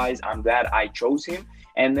fantasy-wise. I'm glad I chose him.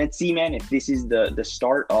 And let's see, man, if this is the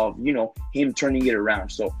start of, him turning it around.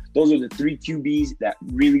 So those are the 3 QBs that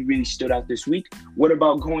really stood out this week. What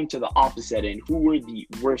about going to the opposite end? Who were the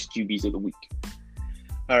worst QBs of the week?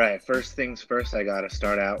 All right, first things first, I got to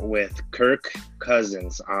start out with Kirk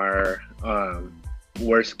Cousins, our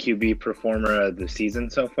worst QB performer of the season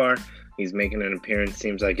so far. He's making an appearance,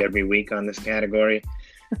 seems like, every week on this category.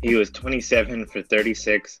 He was 27 for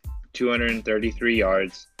 36, 233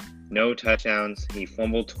 yards, no touchdowns. He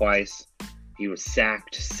fumbled twice. He was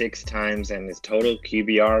sacked 6 times, and his total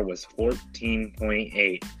QBR was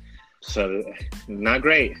 14.8. So, not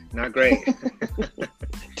great.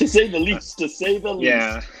 To say the least.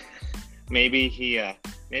 Yeah. Maybe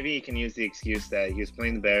he can use the excuse that he was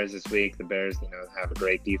playing the Bears this week. The Bears, have a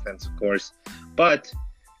great defense, of course. But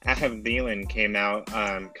Adam Thielen came out,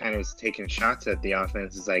 kind of was taking shots at the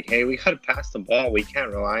offense. It's like, hey, we got to pass the ball. We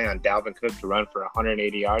can't rely on Dalvin Cook to run for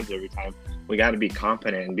 180 yards every time. We got to be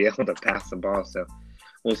confident and be able to pass the ball. So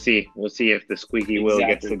we'll see. We'll see if the squeaky wheel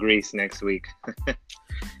gets the grease next week.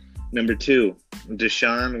 Number 2,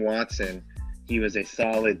 Deshaun Watson. He was a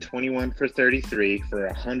solid 21 for 33 for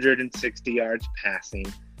 160 yards passing.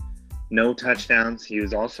 No touchdowns. He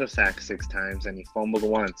was also sacked 6 times, and he fumbled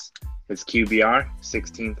once. His QBR,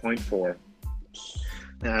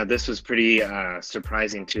 16.4. This was pretty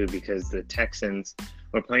surprising, too, because the Texans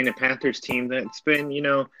were playing a Panthers team that's been,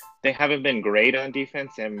 they haven't been great on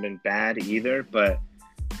defense. They haven't been bad either, but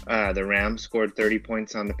the Rams scored 30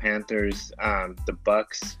 points on the Panthers. The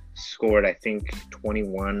Bucks scored, I think,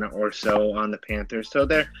 21 or so on the Panthers. So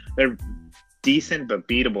they're decent but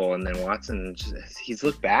beatable. And then Watson, he's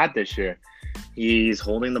looked bad this year. He's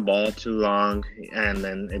holding the ball too long, and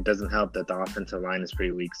then it doesn't help that the offensive line is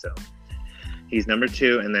pretty weak. So he's number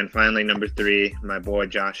 2. And then finally, number 3, my boy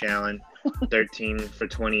Josh Allen, 13 for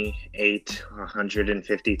 28,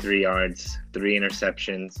 153 yards, 3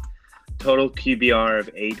 interceptions, total QBR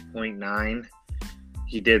of 8.9.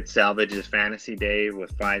 He did salvage his fantasy day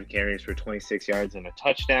with 5 carries for 26 yards and a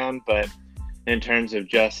touchdown. But in terms of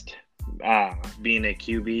just being a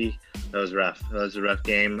QB, that was rough. That was a rough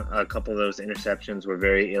game. A couple of those interceptions were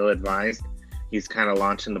very ill-advised. He's kind of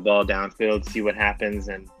launching the ball downfield, see what happens,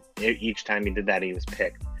 and each time he did that, he was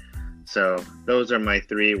picked. So those are my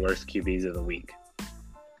 3 worst QBs of the week.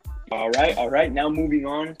 All right. Now moving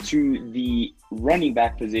on to the running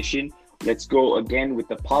back position. Let's go again with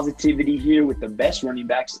the positivity here with the best running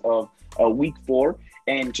backs of week 4.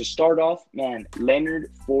 And to start off, man,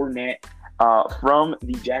 Leonard Fournette from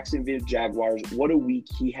the Jacksonville Jaguars. What a week.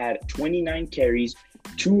 He had 29 carries,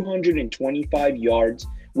 225 yards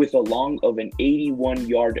with a long of an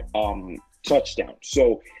 81-yard touchdown.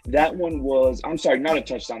 So that one was, I'm sorry, not a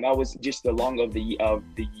touchdown. That was just the long of the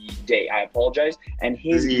day. I apologize. And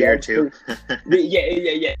his yards too.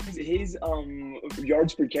 Yeah. His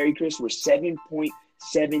yards per carry, Chris, were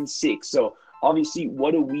 7.76. So obviously,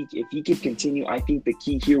 what a week. If he could continue, I think the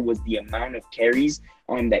key here was the amount of carries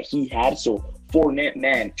that he had. So Fournette,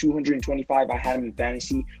 man, 225. I had him in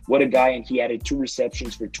fantasy. What a guy. And he added 2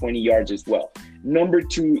 receptions for 20 yards as well. Number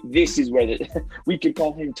 2, this is where we could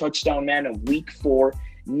call him touchdown man of week 4,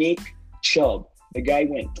 Nick Chubb. The guy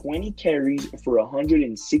went 20 carries for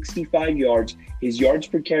 165 yards. His yards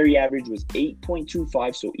per carry average was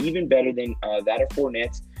 8.25, so even better than that of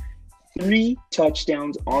Fournette's. 3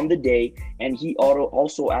 touchdowns on the day, and he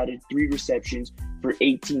also added 3 receptions for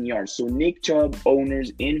 18 yards. So Nick Chubb,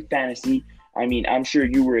 owners in fantasy, I mean, I'm sure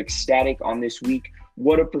you were ecstatic on this week.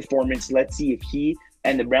 What a performance. Let's see if he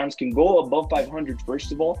and the Browns can go above 500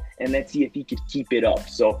 first of all, and let's see if he could keep it up.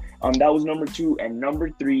 So that was number 2. And number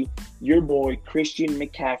 3, your boy Christian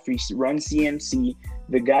McCaffrey, run CMC.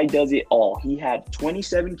 The guy does it all. He had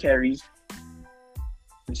 27 carries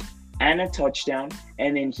and a touchdown,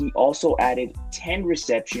 and then he also added 10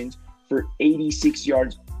 receptions for 86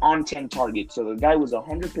 yards on 10 targets. So the guy was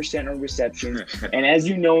 100% on receptions. And as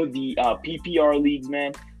you know, the PPR leagues,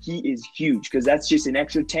 man, he is huge because that's just an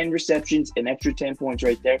extra 10 receptions, an extra 10 points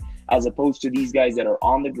right there, as opposed to these guys that are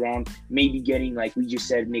on the ground, maybe getting, like we just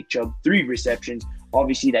said, Nick Chubb, 3 receptions.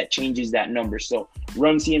 Obviously, that changes that number. So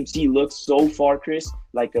Run CMC looks so far, Chris,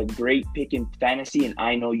 like a great pick in fantasy, and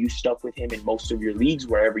I know you stuck with him in most of your leagues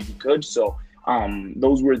wherever you could. So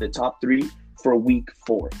those were the top 3 for week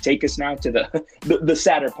 4. Take us now to the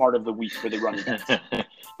sadder part of the week for the running backs.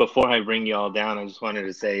 Before I bring you all down, I just wanted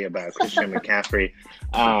to say about Christian McCaffrey.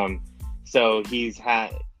 So he's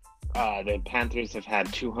had the Panthers have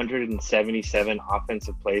had 277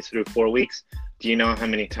 offensive plays through 4 weeks. Do you know how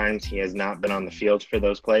many times he has not been on the field for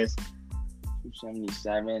those plays?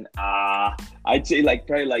 277. I'd say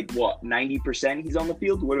probably what, 90% he's on the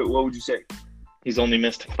field? What would you say? He's only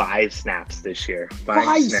missed 5 snaps this year.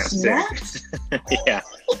 5 snaps? Yeah.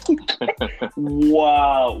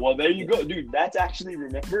 Wow. Well, there you go, dude. That's actually,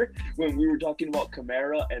 remember when we were talking about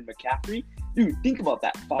Kamara and McCaffrey? Dude, think about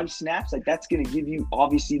that. 5 snaps, that's gonna give you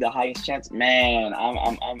obviously the highest chance. Man,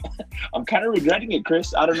 I'm kind of regretting it,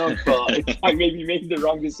 Chris. I don't know if I maybe made the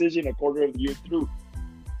wrong decision a quarter of the year through.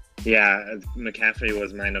 Yeah, McCaffrey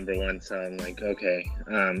was my number 1, so I'm like, okay.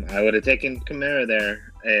 I would have taken Kamara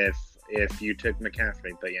there if you took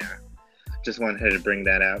McCaffrey, but yeah, just wanted to bring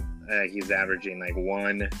that out. He's averaging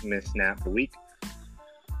 1 missed snap per week.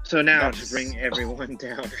 So now to bring everyone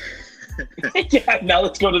down. Yeah, now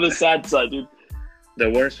let's go to the sad side, dude. The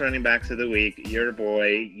worst running backs of the week, your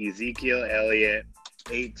boy Ezekiel Elliott,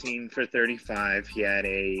 18 for 35. He had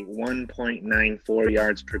a 1.94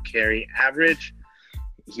 yards per carry average.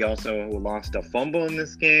 He also lost a fumble in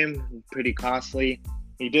this game, pretty costly.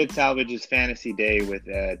 He did salvage his fantasy day with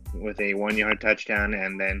a 1-yard touchdown,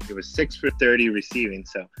 and then he was 6 for 30 receiving.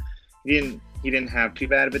 So he didn't have too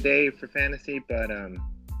bad of a day for fantasy, but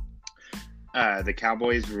the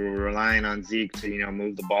Cowboys were relying on Zeke to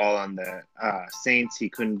move the ball on the Saints. He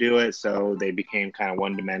couldn't do it, so they became kind of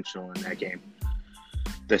one-dimensional in that game.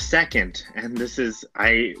 The second, and this is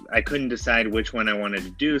I couldn't decide which one I wanted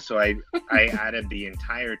to do, so I added the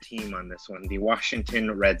entire team on this one. The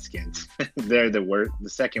Washington Redskins. They're the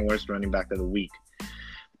second worst running back of the week.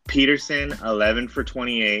 Peterson, 11 for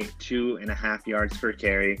 28, 2.5 yards per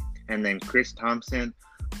carry, and then Chris Thompson,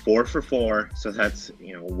 4 for 4, so that's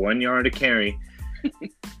 1 yard a carry.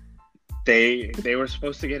 They were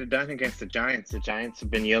supposed to get it done against the Giants. The Giants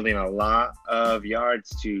have been yielding a lot of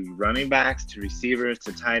yards to running backs, to receivers,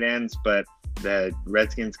 to tight ends, but the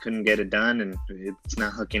Redskins couldn't get it done, and it's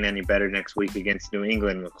not looking any better next week against New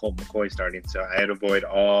England with Colt McCoy starting. So I had to avoid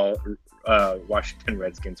all Washington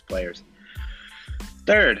Redskins players.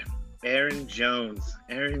 Third, Aaron Jones.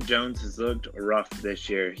 Aaron Jones has looked rough this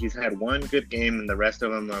year. He's had one good game, and the rest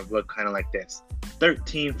of them have looked kind of like this.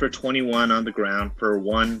 13 for 21 on the ground for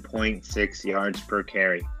 1.6 yards per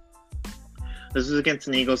carry. This is against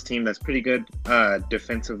an Eagles team that's pretty good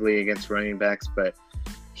defensively against running backs, but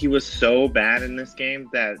he was so bad in this game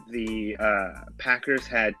that the Packers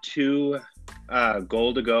had 2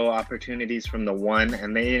 goal-to-go opportunities from the 1,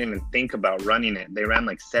 and they didn't even think about running it. They ran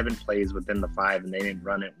like 7 plays within the 5, and they didn't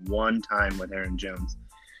run it one time with Aaron Jones.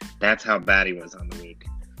 That's how bad he was on the week.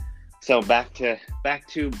 So back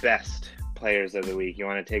to best players of the week. You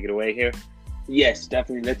want to take it away here? Yes,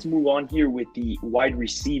 definitely. Let's move on here with the wide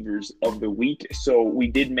receivers of the week. So we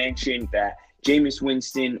did mention that Jameis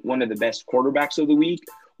Winston, one of the best quarterbacks of the week.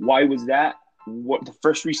 Why was that? The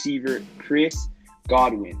first receiver, Chris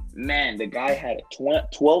Godwin. Man, the guy had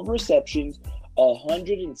 12 receptions,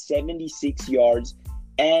 176 yards,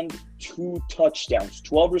 and 2 touchdowns.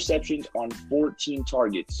 12 receptions on 14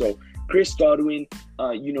 targets. So Chris Godwin,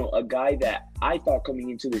 a guy that I thought coming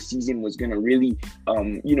into the season was going to really,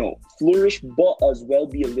 flourish, but as well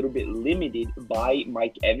be a little bit limited by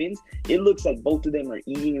Mike Evans. It looks like both of them are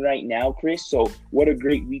eating right now, Chris. So what a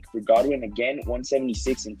great week for Godwin. Again,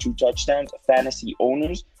 176 and 2 touchdowns. Fantasy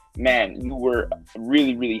owners, man, you were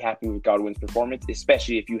really, really happy with Godwin's performance,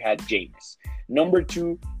 especially if you had Jameis. Number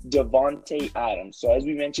 2, Davante Adams. So as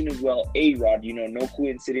we mentioned as well, A-Rod, no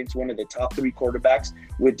coincidence, one of the top 3 quarterbacks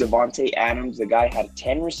with Davante Adams. The guy had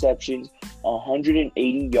 10 receptions,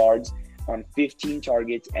 180 yards on 15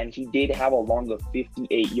 targets, and he did have a long of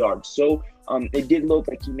 58 yards. So it did look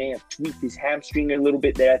like he may have tweaked his hamstring a little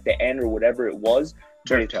bit there at the end or whatever it was.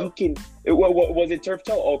 Turf toe. Was it turf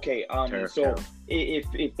toe? Okay. Turf so toe.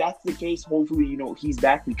 If that's the case, hopefully, he's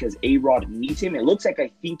back because A-Rod needs him. It looks like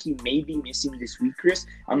I think he may be missing this week, Chris.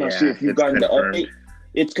 I'm not sure if you've gotten the update.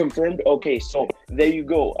 It's confirmed? Okay, so there you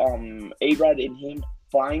go. A-Rod and him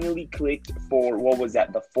finally clicked for, what was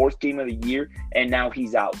that, the 4th game of the year, and now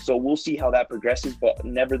he's out. So we'll see how that progresses, but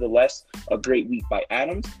nevertheless, a great week by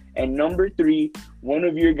Adams. And number 3, one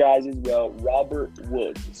of your guys as well, Robert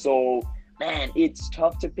Woods. So, man, it's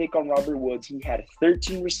tough to pick on Robert Woods. He had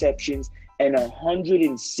 13 receptions and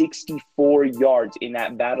 164 yards in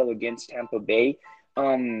that battle against Tampa Bay.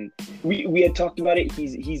 We had talked about it.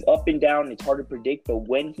 He's up and down. It's hard to predict, but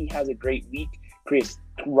when he has a great week, Chris,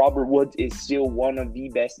 Robert Woods is still one of the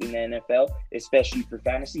best in the NFL, especially for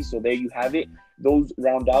fantasy. So there you have it. Those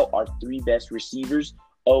round out our 3 best receivers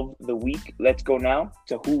of the week. Let's go now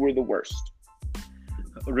to who were the worst.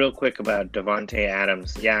 Real quick about Davante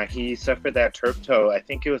Adams. Yeah, he suffered that turf toe. I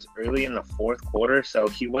think it was early in the 4th quarter, so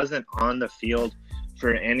he wasn't on the field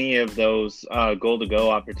for any of those goal-to-go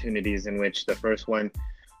opportunities in which the first one,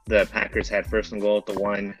 the Packers had 1st and goal at the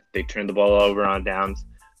 1. They turned the ball over on downs.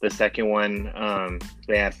 The second one,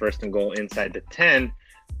 they had 1st and goal inside the 10,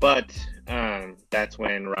 but that's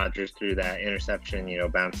when Rodgers threw that interception,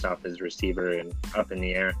 bounced off his receiver and up in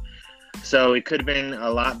the air. So it could have been a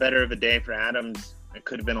lot better of a day for Adams. It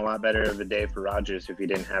could have been a lot better of a day for Rodgers if he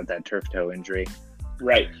didn't have that turf toe injury.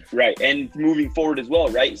 Right. And moving forward as well,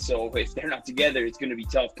 right? So if they're not together, it's going to be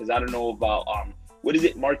tough because I don't know about, what is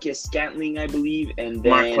it? Marquez Scantling, I believe. And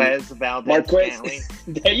then Marquez Scantling.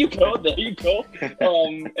 There you go.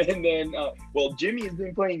 And then, Jimmy has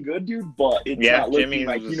been playing good, dude, but it's not looking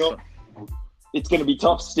like, it's going to be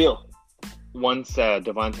tough still. Once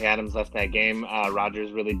Davante Adams left that game,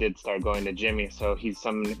 Rodgers really did start going to Jimmy, so he's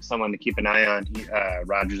someone to keep an eye on.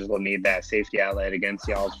 Rodgers will need that safety outlet against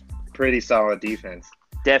y'all's pretty solid defense.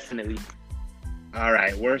 Definitely. All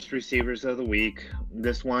right, worst receivers of the week.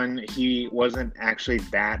 This one, he wasn't actually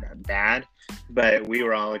that bad, but we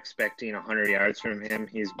were all expecting 100 yards from him.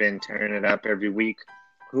 He's been tearing it up every week.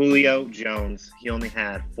 Julio Jones, he only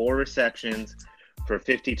had 4 receptions for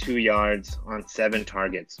 52 yards on 7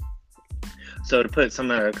 targets. So to put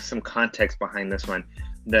some context behind this one,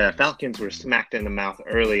 the Falcons were smacked in the mouth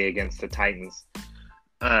early against the Titans.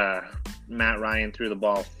 Matt Ryan threw the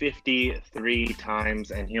ball 53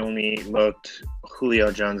 times, and he only looked Julio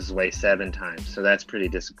Jones' way 7 times. So that's pretty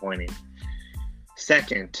disappointing.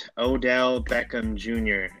 Second, Odell Beckham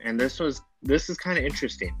Jr. And this is kind of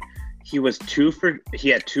interesting. He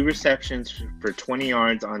had 2 receptions for 20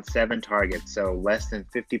 yards on 7 targets, so less than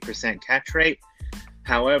 50% catch rate.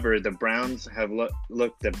 However, the Browns have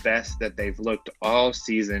looked the best that they've looked all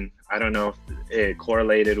season. I don't know if it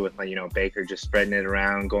correlated with, Baker just spreading it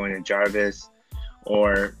around, going to Jarvis,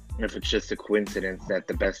 or if it's just a coincidence that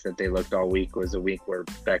the best that they looked all week was a week where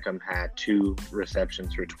Beckham had 2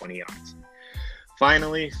 receptions for 20 yards.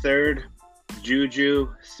 Finally, third,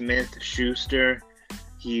 Juju Smith-Schuster.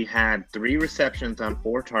 He had 3 receptions on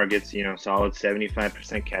 4 targets, solid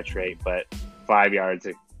 75% catch rate, but 5 yards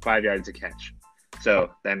a catch.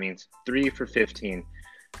 So that means 3 for 15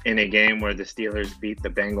 in a game where the Steelers beat the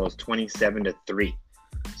Bengals 27-3.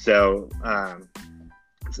 So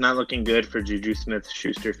it's not looking good for Juju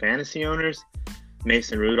Smith-Schuster fantasy owners.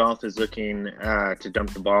 Mason Rudolph is looking to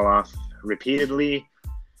dump the ball off repeatedly.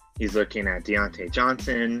 He's looking at Deontay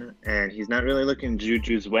Johnson, and he's not really looking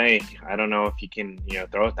Juju's way. I don't know if he can,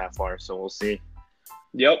 throw it that far, so we'll see.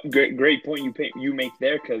 Yep, great point you make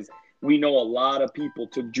there, because we know a lot of people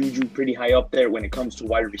took Juju pretty high up there when it comes to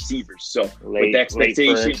wide receivers. So with the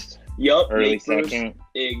expectation, early second.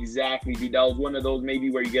 Exactly, dude. That was one of those maybe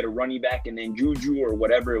where you get a running back and then Juju or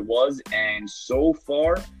whatever it was. And so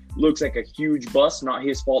far, looks like a huge bust. Not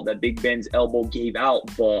his fault that Big Ben's elbow gave out,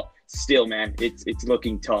 but still, man, it's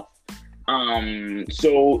looking tough.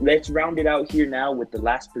 So let's round it out here now with the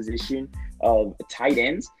last position of tight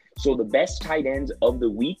ends. So the best tight ends of the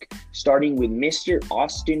week, starting with Mr.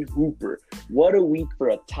 Austin Hooper. What a week for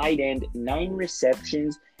a tight end, 9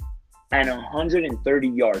 receptions and 130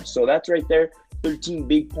 yards. So that's right there, 13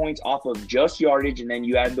 big points off of just yardage, and then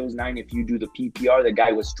you add those 9 if you do the PPR. The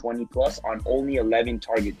guy was 20 plus on only 11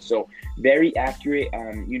 targets. So very accurate,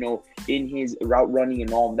 in his route running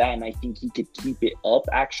and all of that, and I think he could keep it up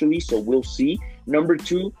actually. So we'll see. Number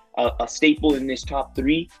 2, a staple in this top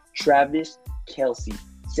 3, Travis Kelce.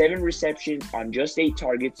 7 receptions on just 8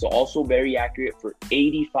 targets, so also very accurate for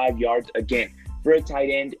 85 yards. Again, for a tight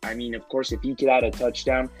end, I mean, of course, if he could add a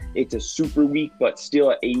touchdown, it's a super week, but still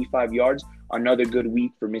at 85 yards, another good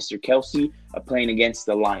week for Mr. Kelce playing against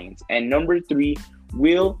the Lions. And number 3,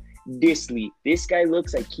 Will Dissly. This guy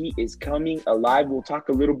looks like he is coming alive. We'll talk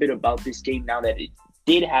a little bit about this game now that it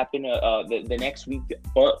did happen the next week,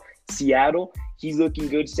 but Seattle, he's looking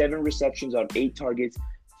good. 7 receptions on 8 targets.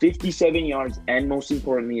 57 yards, and most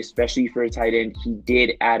importantly, especially for a tight end, he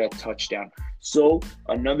did add a touchdown. So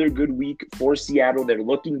another good week for Seattle. They're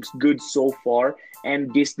looking good so far,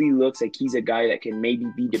 and Dissly looks like he's a guy that can maybe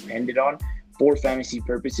be depended on for fantasy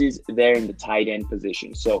purposes there in the tight end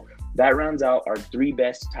position. So that rounds out our 3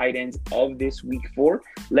 best tight ends of this week 4.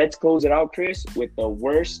 Let's close it out, Chris, with the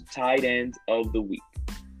worst tight ends of the week.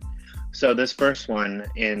 So this first one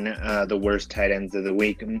in the worst tight ends of the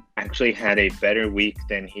week actually had a better week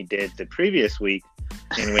than he did the previous week,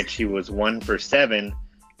 in which he was 1 for 7,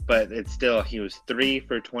 but he was 3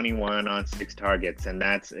 for 21 on 6 targets, and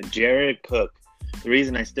that's Jared Cook. The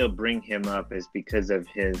reason I still bring him up is because of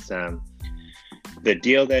his the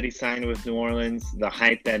deal that he signed with New Orleans, the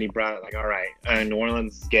hype that he brought. Like, all right, New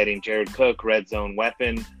Orleans is getting Jared Cook, red zone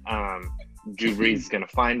weapon. Drew Brees is going to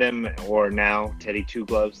find him, or now Teddy Two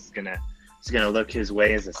Gloves is going to look his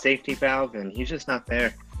way as a safety valve, and he's just not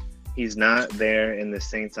there. He's not there in the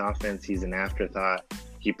Saints offense. He's an afterthought.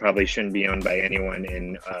 He probably shouldn't be owned by anyone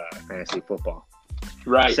in fantasy football.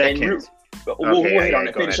 Right. Second. We'll hit on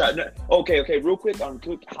it. Finish out. Okay. Real quick on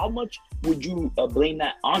Cook, how much would you blame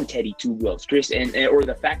that on Teddy Two Gloves, Chris, and or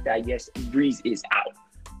the fact that I guess Brees is out?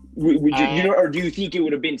 Would you, or do you think it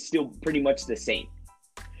would have been still pretty much the same?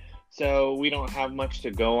 So we don't have much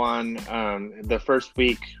to go on. The first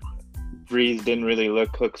week, Brees didn't really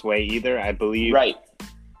look Cook's way either. I believe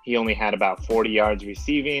he only had about 40 yards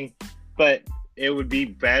receiving, but it would be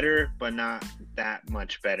better, but not that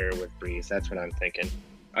much better with Brees. That's what I'm thinking.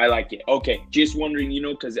 I like it. Okay, just wondering,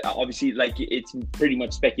 because obviously, it's pretty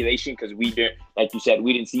much speculation because we didn't, like you said,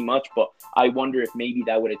 we didn't see much, but I wonder if maybe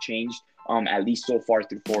that would have changed at least so far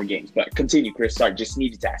through 4 games. But continue, Chris. Sorry, just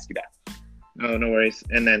needed to ask you that. Oh, no worries.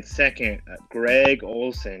 And then second, Greg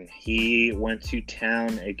Olson. He went to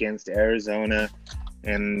town against Arizona,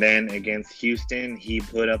 and then against Houston, he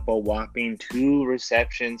put up a whopping 2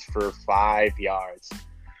 receptions for 5 yards.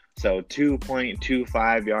 So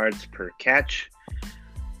 2.25 yards per catch.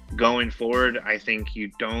 Going forward, I think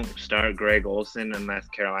you don't start Greg Olson unless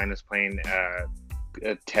Carolina's playing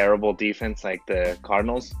a terrible defense like the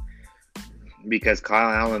Cardinals, because Kyle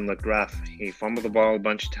Allen looked rough. He fumbled the ball a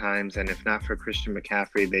bunch of times, and if not for Christian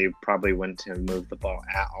McCaffrey, they probably wouldn't have moved the ball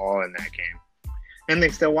at all in that game. And they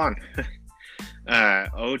still won.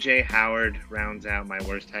 OJ Howard rounds out my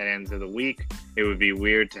worst tight ends of the week. It would be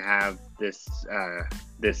weird to have this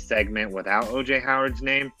segment without OJ Howard's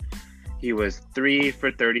name. He was 3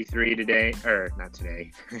 for 33 today, or not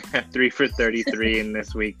today, 3 for 33 in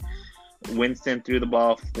this week. Winston threw the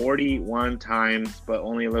ball 41 times, but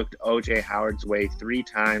only looked OJ Howard's way 3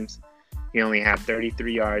 times. He only had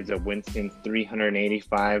 33 yards of Winston's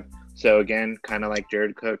 385. So again, kind of like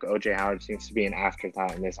Jared Cook, OJ Howard seems to be an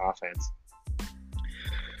afterthought in this offense.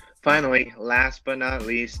 Finally, last but not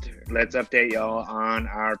least, let's update y'all on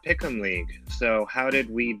our Pick'em League. So how did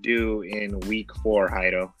we do in week 4,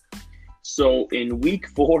 Heido? So in week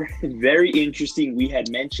 4, very interesting. We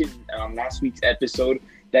had mentioned last week's episode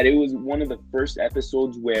that it was one of the first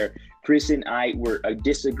episodes where Chris and I were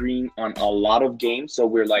disagreeing on a lot of games. So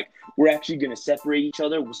we're actually going to separate each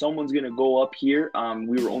other. Someone's going to go up here.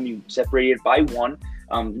 We were only separated by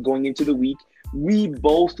 1 going into the week. We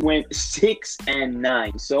both went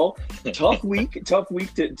 6-9. So tough week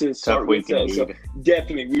to start with. So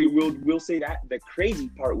definitely we'll say that. The crazy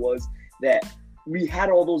part was that we had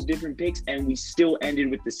all those different picks and we still ended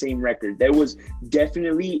with the same record. There was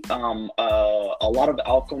definitely a lot of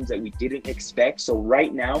outcomes that we didn't expect. So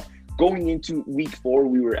right now, going into week 4,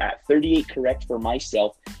 we were at 38 correct for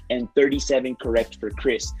myself and 37 correct for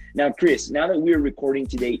Chris. Now, Chris, now that we're recording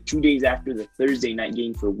today, 2 days after the Thursday night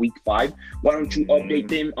game for week 5, why don't you update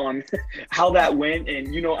them on how that went? And,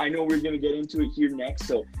 I know we're going to get into it here next.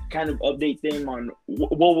 So kind of update them on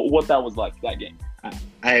what that was like, that game.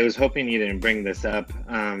 I was hoping you didn't bring this up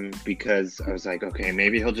because I was like, okay,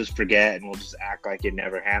 maybe he'll just forget and we'll just act like it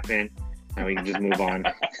never happened and we can just move on.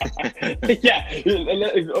 Yeah.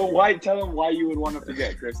 Tell him why you would want to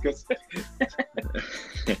forget, Chris.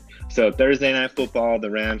 So Thursday Night Football,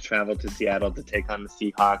 the Rams traveled to Seattle to take on the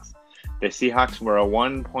Seahawks. The Seahawks were a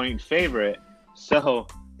 1-point favorite, so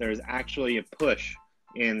there's actually a push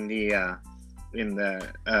in the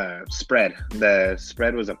spread. The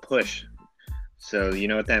spread was a push. So you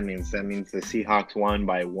know what that means? That means the Seahawks won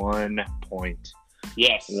by 1 point.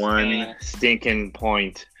 Yes. One stinking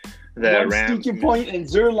point. Stinking point and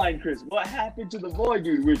Zerline, Chris. What happened to the boy,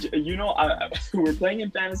 dude? Which, we're playing in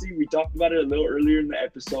fantasy. We talked about it a little earlier in the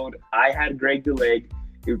episode. I had Greg DeLeg.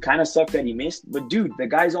 It kind of sucked that he missed. But, dude, the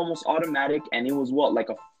guy's almost automatic. And it was, like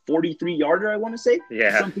a 43-yarder, I want to say?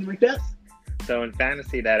 Yeah. Something like that. So in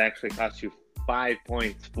fantasy, that actually cost you 5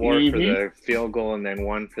 points, 4 for the field goal and then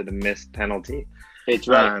 1 for the missed penalty. It's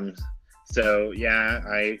right. So yeah,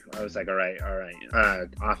 I was like, all right.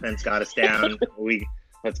 Offense got us down.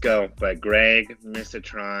 Let's go. But Greg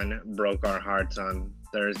Misitron broke our hearts on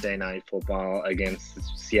Thursday Night Football against the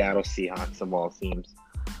Seattle Seahawks of all teams.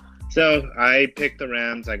 So I picked the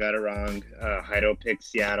Rams. I got it wrong. Heido picked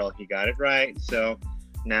Seattle. He got it right. So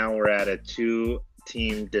now we're at a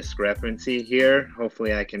 2-team discrepancy here.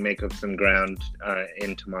 Hopefully I can make up some ground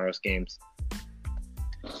in tomorrow's games.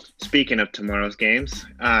 Speaking of tomorrow's games,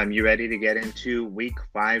 you ready to get into week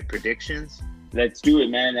 5 predictions? Let's do it,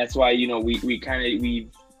 man. That's why, we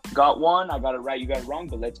got one. I got it right. You got it wrong.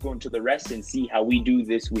 But let's go into the rest and see how we do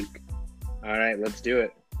this week. All right, let's do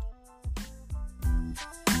it.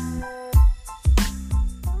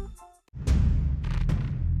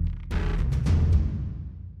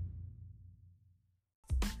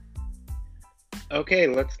 Okay,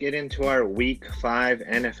 let's get into our week 5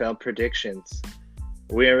 NFL predictions.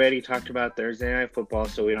 We already talked about Thursday Night Football,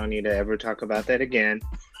 so we don't need to ever talk about that again.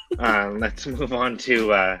 Let's move on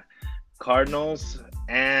to Cardinals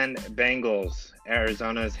and Bengals.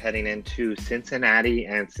 Arizona is heading into Cincinnati,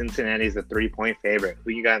 and Cincinnati's a 3-point favorite.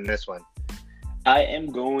 Who you got in this one? I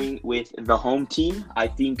am going with the home team. I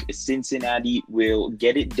think Cincinnati will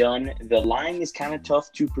get it done. The line is kind of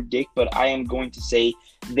tough to predict, but I am going to say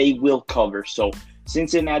they will cover. So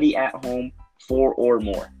Cincinnati at home, 4 or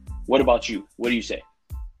more. What about you? What do you say?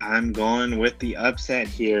 I'm going with the upset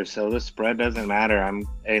here, so the spread doesn't matter. I'm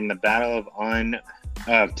in the battle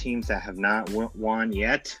of teams that have not won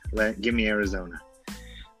yet. Give me Arizona.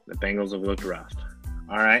 The Bengals have looked rough.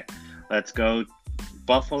 All right, let's go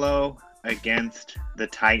Buffalo against the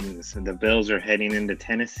Titans. The Bills are heading into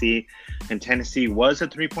Tennessee, and Tennessee was a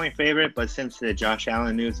 3-point favorite, but since the Josh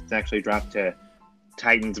Allen news, it's actually dropped to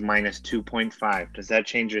Titans minus 2.5. Does that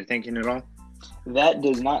change your thinking at all? That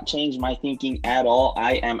does not change my thinking at all.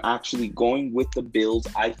 I am actually going with the Bills.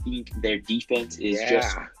 I think their defense is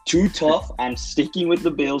just too tough. I'm sticking with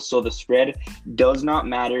the Bills, so the spread does not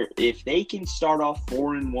matter. If they can start off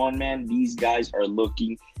 4-1, man, these guys are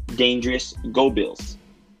looking dangerous. Go Bills.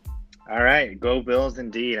 All right, go Bills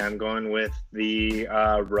indeed. I'm going with the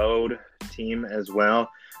road team as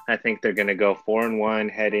well. I think they're going to go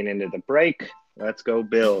 4-1 heading into the break. Let's go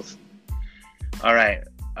Bills. All right,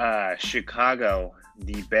 Chicago.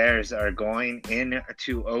 The Bears are going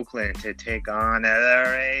into Oakland to take on the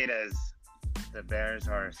Raiders. The Bears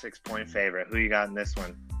are a 6-point favorite. Who you got in this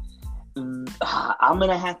one? I'm going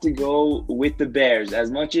to have to go with the Bears.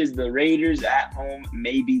 As much as the Raiders at home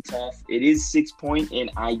may be tough, it is 6-point, and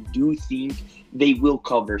I do think they will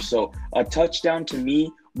cover. So a touchdown to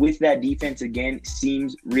me with that defense again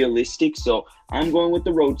seems realistic. So I'm going with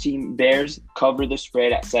the road team. Bears cover the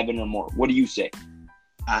spread at 7 or more. What do you say?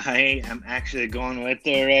 I am actually going with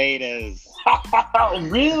the Raiders.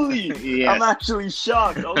 Really? Yes. I'm actually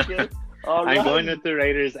shocked. Okay. All right. I'm going with the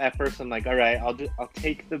Raiders. At first, I'm like, all right, I'll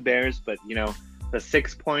take the Bears, but the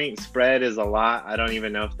 6-point spread is a lot. I don't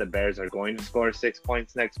even know if the Bears are going to score 6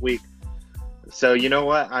 points next week. So you know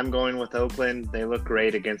what? I'm going with Oakland. They look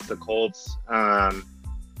great against the Colts.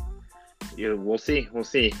 We'll see. We'll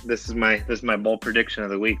see. This is my bold prediction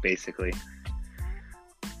of the week, basically.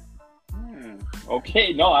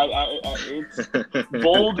 Okay, no, it's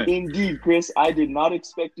bold indeed, Chris. I did not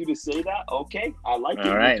expect you to say that. Okay, I like it.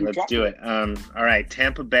 All right, let's do it. All right,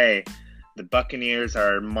 Tampa Bay. The Buccaneers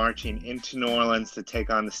are marching into New Orleans to take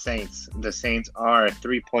on the Saints. The Saints are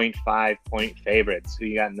 3.5-point favorites. Who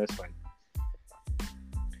you got in this one?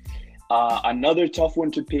 Another tough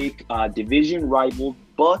one to pick, division rival,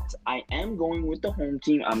 but I am going with the home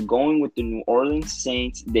team. I'm going with the New Orleans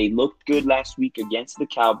Saints. They looked good last week against the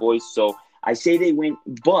Cowboys, so I say they win,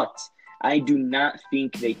 but I do not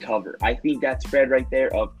think they cover. I think that spread right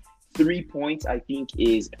there of 3 points, I think,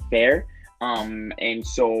 is fair. And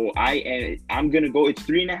so I'm going to go, it's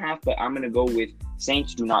 3.5, but I'm going to go with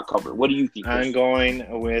Saints do not cover. What do you think, Chris? I'm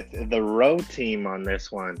going with the road team on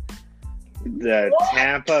this one. The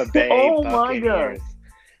Tampa Bay Buccaneers.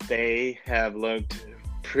 They have looked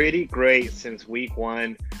pretty great since week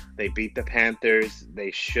 1. They beat the Panthers.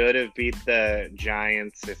 They should have beat the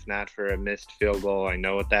Giants if not for a missed field goal. I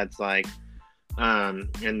know what that's like. And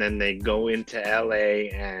then they go into LA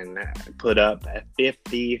and put up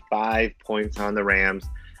 55 points on the Rams.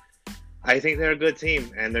 I think they're a good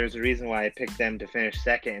team, and there's a reason why I picked them to finish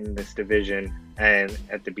second in this division and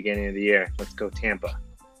at the beginning of the year. Let's go Tampa.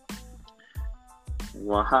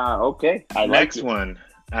 Wow, okay. Next one.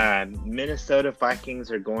 Minnesota Vikings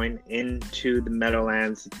are going into the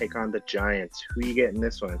Meadowlands to take on the Giants. Who you get in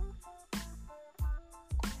this one?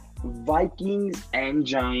 Vikings and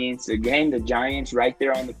Giants. Again, the Giants right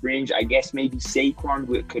there on the fringe. I guess maybe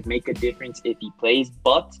Saquon could make a difference if he plays,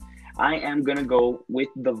 but I am going to go with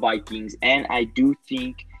the Vikings, and I do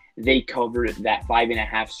think they cover that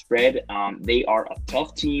 5.5 spread. They are a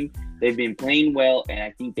tough team. They've been playing well, and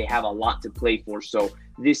I think they have a lot to play for. So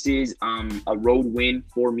this is a road win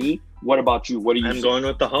for me. What about you? What do you I'm going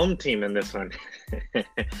with the home team in this one.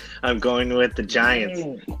 I'm going with the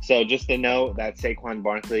Giants. So just to note that Saquon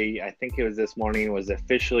Barkley, I think it was this morning, was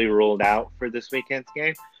officially ruled out for this weekend's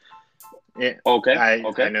game. Okay.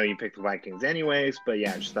 I know you picked the Vikings anyways, but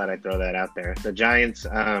yeah, I just thought I'd throw that out there. The Giants,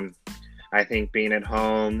 I think being at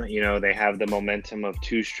home, they have the momentum of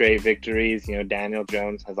 2 straight victories. Daniel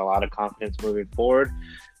Jones has a lot of confidence moving forward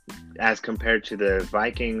as compared to the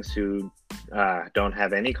Vikings, who don't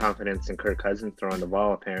have any confidence in Kirk Cousins throwing the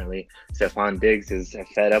ball, apparently. Stephon Diggs is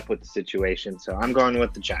fed up with the situation, so I'm going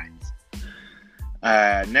with the Giants.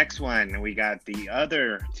 Next one, we got the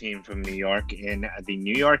other team from New York, and the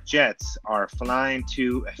New York Jets are flying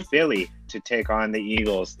to Philly to take on the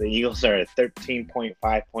Eagles. The Eagles are a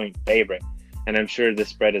 13.5-point favorite, and I'm sure the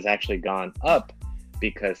spread has actually gone up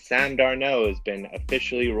because Sam Darnold has been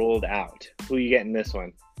officially ruled out. Who you get in this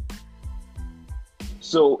one?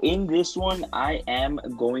 So in this one, I am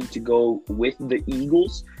going to go with the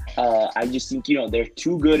Eagles. I just think, they're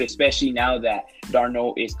too good, especially now that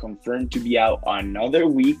Darnold is confirmed to be out another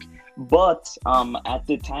week. But at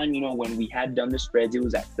the time, when we had done the spreads, it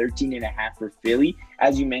was at 13.5 for Philly.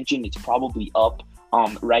 As you mentioned, it's probably up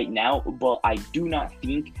right now, but I do not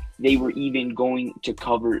think they were even going to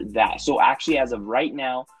cover that. So actually, as of right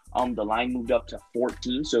now, The line moved up to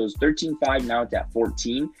 14. So it was 13-5. Now it's at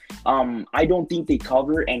 14. I don't think they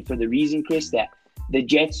cover. And for the reason, Chris, that the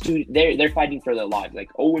Jets, too, they're fighting for their lives. Like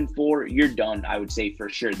 0-4, you're done, I would say for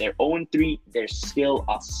sure. They're 0-3. There's still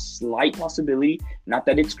a slight possibility. Not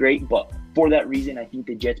that it's great, but for that reason, I think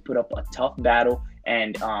the Jets put up a tough battle,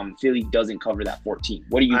 and Philly doesn't cover that 14.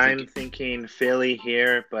 What do you think? I'm thinking Philly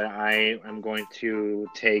here, but I am going to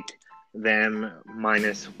take them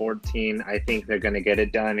minus 14. I think they're going to get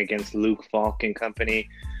it done against Luke Falk and company.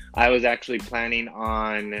 I was actually planning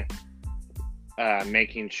on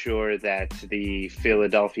making sure that the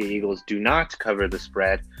Philadelphia Eagles do not cover the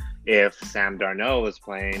spread if Sam Darnold is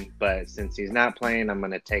playing, but since he's not playing, I'm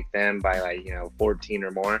going to take them by 14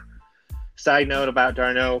 or more. Side note about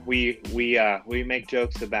Darnold, we make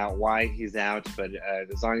jokes about why he's out, but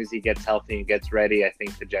as long as he gets healthy and gets ready, I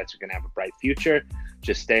think the Jets are going to have a bright future.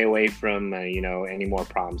 Just stay away from any more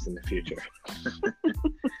problems in the future.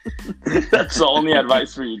 That's the only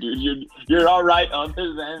advice for you, dude. You're all right other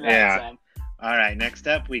than that, yeah. Sam. All right, next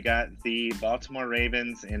up, we got the Baltimore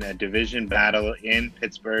Ravens in a division battle in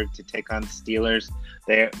Pittsburgh to take on the Steelers.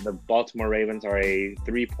 The Baltimore Ravens are a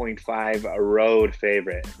 3.5 road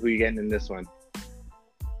favorite. Who are you getting in this one?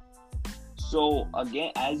 So,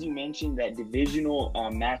 again, as you mentioned, that divisional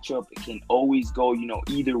matchup can always go,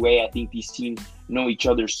 either way. I think these teams know each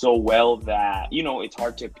other so well that, it's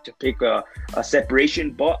hard to pick a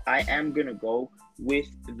separation. But I am going to go with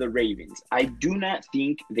the Ravens. I do not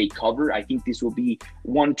think they cover. I think this will be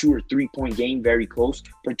 1, 2, or 3 point game, very close.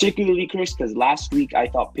 Particularly, Chris, because last week I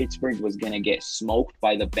thought Pittsburgh was going to get smoked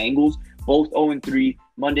by the Bengals. Both 0-3,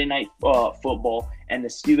 Monday Night Football, and the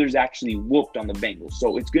Steelers actually whooped on the Bengals.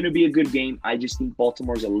 So it's going to be a good game. I just think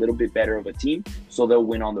Baltimore's a little bit better of a team, so they'll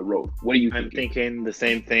win on the road. What do you think? I'm thinking the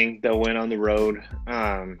same thing. They'll win on the road.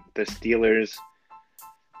 The Steelers,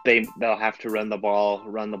 they'll have to run the ball.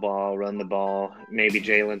 Maybe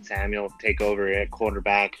Jalen Samuel take over at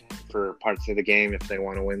quarterback for parts of the game if they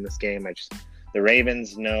want to win this game. The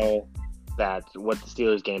Ravens know that what the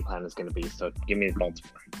Steelers' game plan is going to be, so give me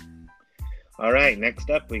Baltimore. All right,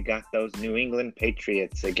 next up, we got those New England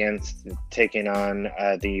Patriots taking on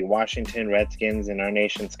the Washington Redskins in our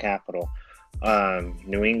nation's capital.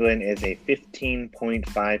 New England is a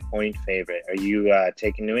 15.5 point favorite. Are you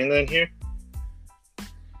taking New England here?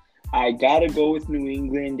 I got to go with New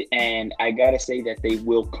England, and I got to say that they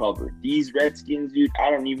will cover. These Redskins, dude,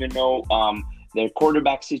 I don't even know. Their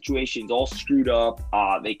quarterback situation's all screwed up.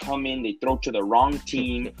 They come in, they throw to the wrong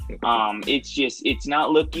team. It's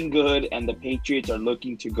not looking good, and the Patriots are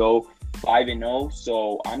looking to go 5-0.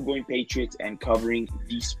 So I'm going Patriots and covering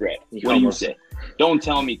the spread. What do you say? Don't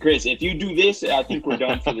tell me, Chris. If you do this, I think we're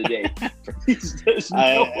done for the day.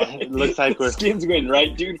 It looks like we're Skins win,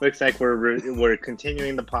 right, dude? Looks like we're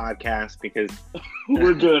continuing the podcast because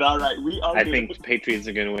we're good. All right, we are. I think Patriots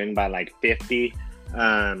are going to win by like 50.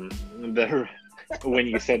 When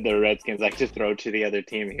you said the Redskins, I just throw it to the other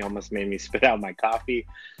team. He almost made me spit out my coffee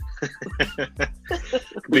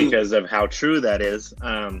because of how true that is.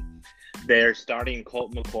 They're starting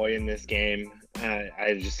Colt McCoy in this game.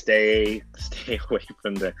 I just stay away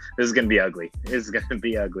from this is going to be ugly. This is going to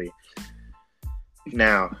be ugly.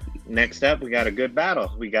 Now, next up, we got a good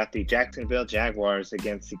battle. We got the Jacksonville Jaguars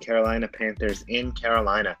against the Carolina Panthers in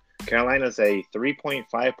Carolina. Carolina's a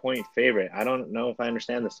 3.5 point favorite. I don't know if I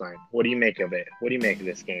understand this line. What do you make of it? What do you make of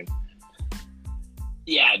this game?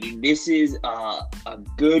 Yeah, dude, this is a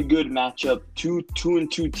good matchup. Two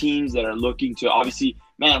and two teams that are looking to obviously,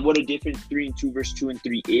 man, what a difference 3-2 versus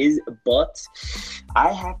 2-3 is. But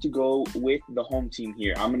I have to go with the home team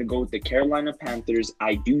here. I'm going to go with the Carolina Panthers.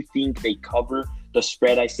 I do think they cover the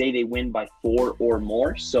spread. I say they win by 4 or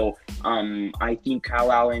more. So I think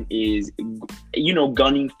Kyle Allen is,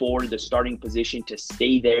 gunning for the starting position to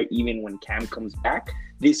stay there even when Cam comes back.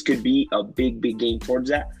 This could be a big game towards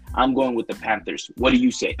that. I'm going with the Panthers. What do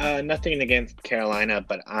you say? Nothing against Carolina,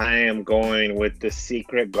 but I am going with the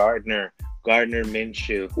secret Gardner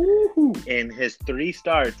Minshew. Woo-hoo. In his 3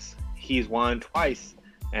 starts, he's won twice.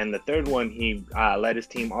 And the third one, he led his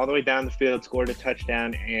team all the way down the field, scored a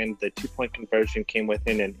touchdown, and the 2-point conversion came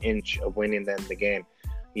within an inch of winning them the game.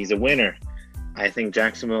 He's a winner. I think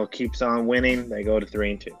Jacksonville keeps on winning. They go to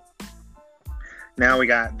 3-2. Now we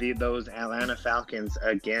got those Atlanta Falcons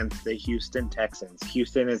against the Houston Texans.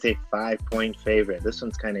 Houston is a 5-point favorite. This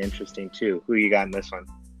one's kind of interesting, too. Who you got in this one?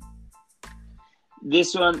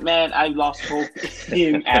 This one, man, I lost hope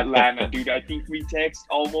in Atlanta, dude. I think we text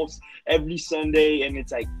almost every Sunday, and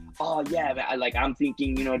it's like, oh, yeah. I'm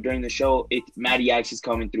thinking, during the show, Matty Ice is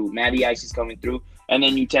coming through. And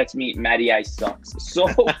then you text me, Matty Ice sucks. So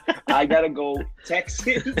I got to go.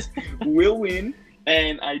 Texans will win.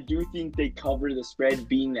 And I do think they cover the spread,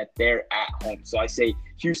 being that they're at home. So I say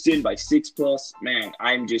Houston by 6+. Man,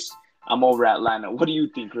 I'm over Atlanta. What do you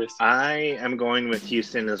think, Chris? I am going with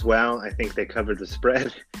Houston as well. I think they covered the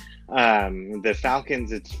spread. The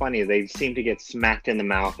Falcons, it's funny. They seem to get smacked in the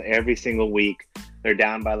mouth every single week. They're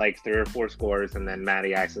down by like 3 or 4 scores, and then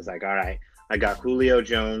Matty Ice is like, all right, I got Julio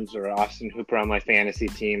Jones or Austin Hooper on my fantasy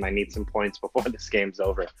team. I need some points before this game's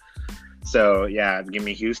over. So, yeah, give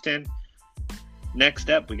me Houston. Next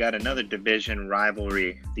up, we got another division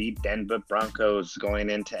rivalry. The Denver Broncos going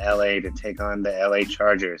into LA to take on the LA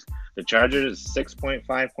Chargers. The Chargers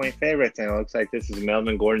 6.5-point favorites, and it looks like this is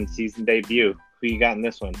Melvin Gordon's season debut. Who you got in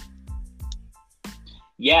this one?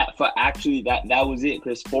 Yeah, actually, that was it,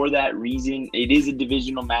 Chris. For that reason, it is a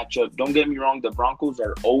divisional matchup. Don't get me wrong, the Broncos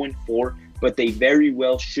are 0-4, but they very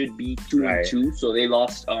well should be 2-2. So they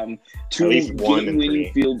lost 2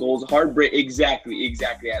 game-winning field goals. Heartbreak, exactly.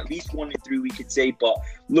 At least 1-3, we could say, but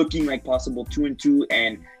looking like possible 2-2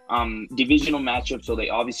 and divisional matchup. So they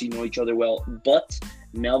obviously know each other well. But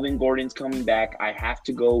Melvin Gordon's coming back. I have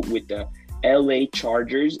to go with the LA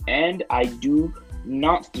Chargers, and I do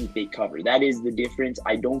not think they cover. That is the difference.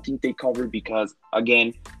 I don't think they cover because,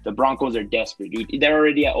 again, the Broncos are desperate, dude. They're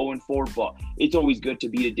already at 0-4, but it's always good to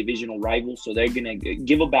beat a divisional rival, so they're going to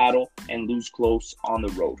give a battle and lose close on the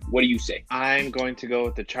road. What do you say? I'm going to go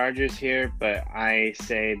with the Chargers here, but I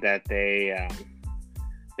say that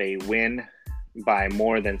they win by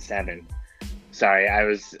more than 7. Sorry,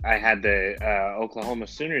 I had the Oklahoma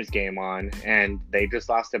Sooners game on, and they just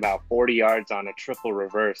lost about 40 yards on a triple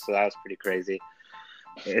reverse, so that was pretty crazy.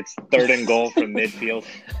 It's 3rd and goal from midfield.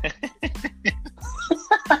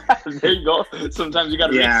 There you go. Sometimes you got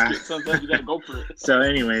to risk it. Sometimes you got to go for it. So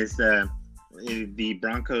anyways, the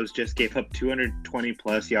Broncos just gave up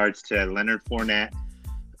 220-plus yards to Leonard Fournette.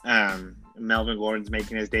 Melvin Gordon's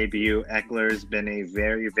making his debut. Eckler's been a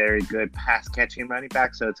very, very good pass-catching running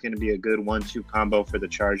back, so it's going to be a good 1-2 combo for the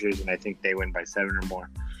Chargers, and I think they win by 7 or more.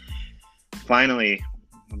 Finally,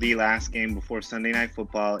 the last game before Sunday Night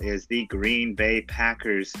Football is the Green Bay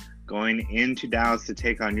Packers going into Dallas to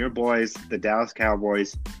take on your boys, the Dallas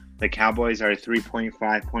Cowboys. The Cowboys are a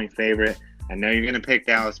 3.5-point favorite. I know you're going to pick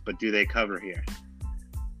Dallas, but do they cover here?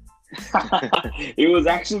 It was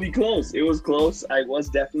actually close. It was close. I was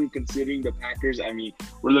definitely considering the Packers. I mean,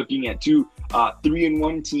 we're looking at 2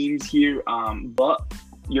 3-1 teams here, but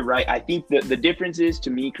you're right. I think the difference is, to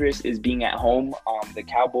me, Chris, is being at home. The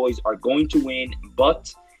Cowboys are going to win,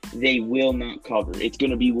 but they will not cover. It's going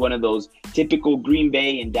to be one of those typical Green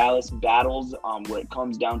Bay and Dallas battles where it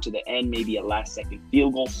comes down to the end, maybe a last-second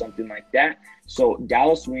field goal, something like that. So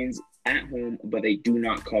Dallas wins at home, but they do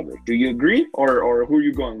not cover. Do you agree, or who are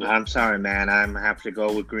you going with? I'm sorry, man. I'm have to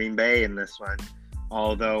go with Green Bay in this one.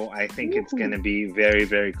 Although I think it's going to be very,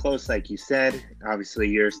 very close, like you said. Obviously,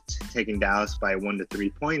 you're taking Dallas by 1 to 3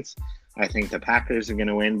 points. I think the Packers are going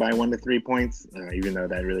to win by 1 to 3 points, even though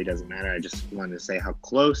that really doesn't matter. I just wanted to say how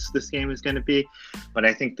close this game is going to be. But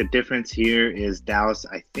I think the difference here is Dallas,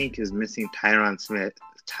 I think, is missing Tyron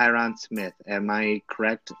Smith. Am I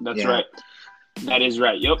correct? That's right. That is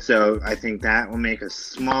right. Yep. So I think that will make a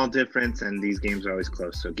small difference, and these games are always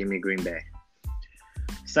close. So give me Green Bay.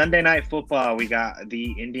 Sunday Night Football, we got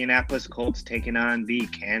the Indianapolis Colts taking on the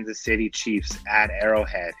Kansas City Chiefs at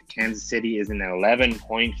Arrowhead. Kansas City is an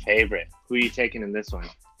 11-point favorite. Who are you taking in this one?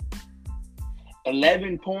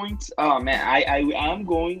 11 points. Oh, man, I am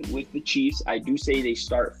going with the Chiefs. I do say they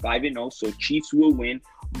start 5-0, so Chiefs will win.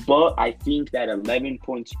 But I think that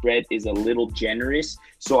 11-point spread is a little generous,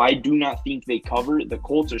 so I do not think they cover. The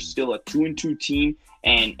Colts are still a 2-2 team,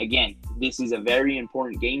 and again, this is a very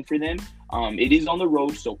important game for them. It is on the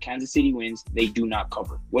road, so Kansas City wins. They do not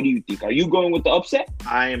cover. What do you think? Are you going with the upset?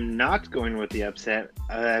 I am not going with the upset.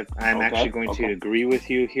 I'm actually going to agree with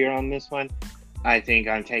you here on this one. I think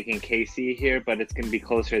I'm taking KC here, but it's going to be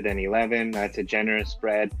closer than 11. That's a generous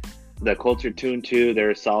spread. The Colts are 2-2.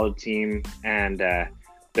 They're a solid team, and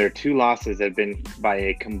their 2 losses have been by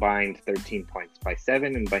a combined 13 points, by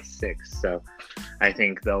 7 and by 6. So I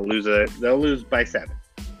think they'll lose by 7.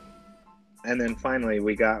 And then finally,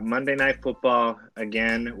 we got Monday Night Football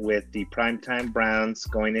again with the primetime Browns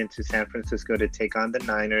going into San Francisco to take on the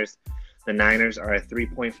Niners. The Niners are a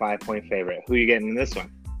 3.5-point favorite. Who are you getting in this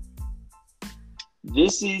one?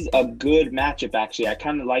 This is a good matchup, actually. I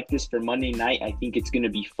kind of like this for Monday night. I think it's going to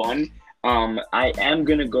be fun. I am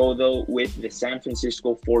going to go, though, with the San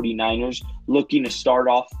Francisco 49ers, looking to start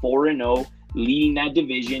off 4-0, leading that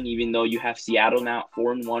division, even though you have Seattle now at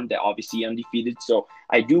 4-1, they're obviously undefeated. So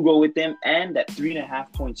I do go with them. And that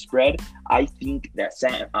 3.5-point spread, I think that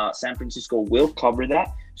San Francisco will cover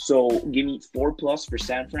that. So give me 4+ for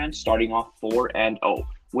San Fran, starting off 4-0.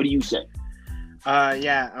 What do you say?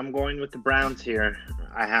 Yeah, I'm going with the Browns here.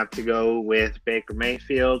 I have to go with Baker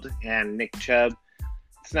Mayfield and Nick Chubb.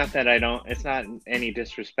 It's not that it's not any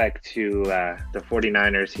disrespect to the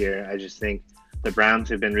 49ers here. I just think the Browns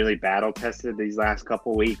have been really battle tested these last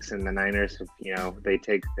couple weeks, and the Niners have,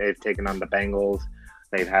 they've taken on the Bengals.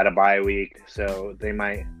 They've had a bye week, so they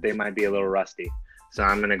might be a little rusty. So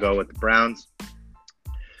I'm going to go with the Browns.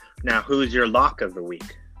 Now, who's your lock of the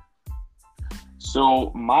week?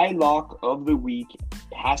 So my lock of the week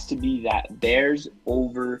has to be that Bears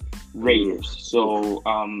over Raiders. So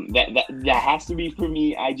that has to be for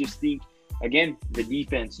me. I just think, again, the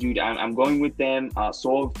defense, dude. I'm going with them.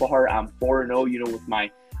 So far, I'm 4-0. With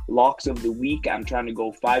my locks of the week, I'm trying to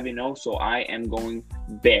go 5-0. So I am going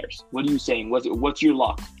Bears. What are you saying? What's your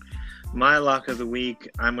lock? My lock of the week,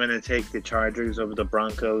 I'm going to take the Chargers over the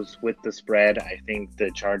Broncos with the spread. I think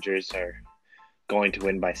the Chargers are going to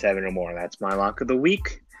win by 7 or more. That's my lock of the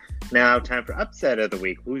week. Now, time for upset of the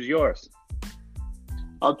week. Who's yours?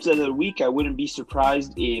 Upset of the week, I wouldn't be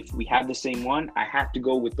surprised if we have the same one. I have to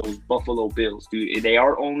go with those Buffalo Bills, dude. They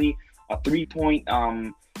are only a 3-point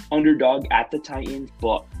underdog at the Titans,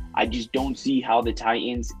 but I just don't see how the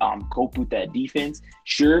Titans cope with that defense.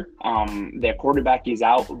 Sure, their quarterback is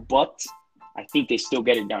out, but I think they still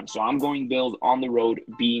get it done. So I'm going Bills on the road,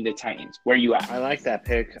 beating the Titans. Where are you at? I like that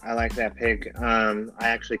pick. I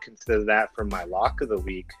actually consider that for my lock of the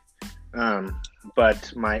week.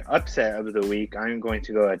 But my upset of the week, I'm going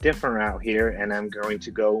to go a different route here, and I'm going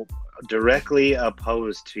to go directly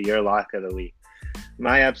opposed to your lock of the week.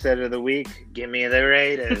 My upset of the week, give me the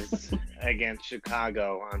Raiders against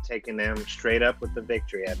Chicago. I'm taking them straight up with the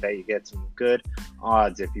victory. I bet you get some good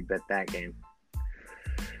odds if you bet that game.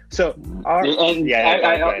 So,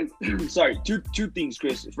 sorry, two things,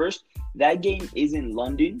 Chris. First, that game is in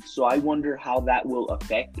London, so I wonder how that will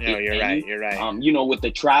affect. No, you're right. With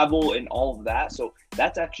the travel and all of that. So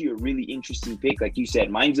that's actually a really interesting pick. Like you said,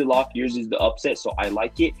 mine's the lock, yours is the upset, so I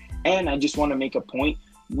like it. And I just want to make a point.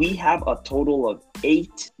 We have a total of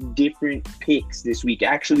 8 different picks this week.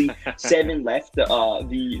 Actually, 7 left.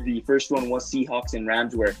 The first one was Seahawks and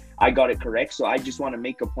Rams, where I got it correct. So I just want to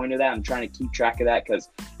make a point of that. I'm trying to keep track of that because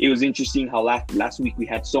it was interesting how last week we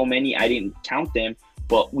had so many. I didn't count them,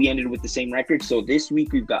 but we ended with the same record. So this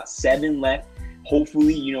week we've got 7 left.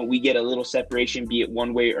 Hopefully, we get a little separation, be it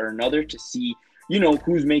one way or another, to see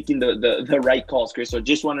who's making the right calls, Chris. So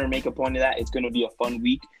just wanted to make a point of that. It's going to be a fun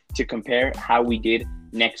week to compare how we did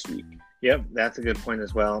next week. Yep, that's a good point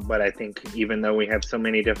as well. But I think even though we have so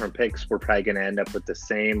many different picks, we're probably going to end up with the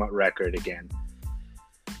same record again.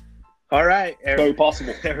 All right. Very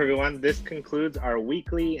possible. Everyone, this concludes our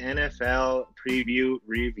weekly NFL preview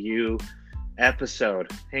review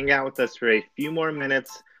episode. Hang out with us for a few more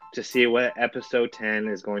minutes to see what episode 10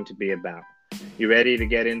 is going to be about. You ready to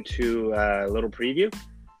get into a little preview?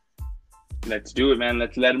 Let's do it, man.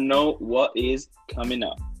 Let's let them know what is coming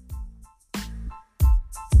up.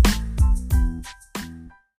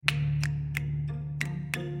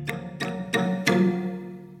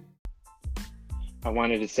 I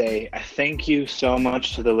wanted to say thank you so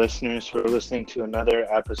much to the listeners for listening to another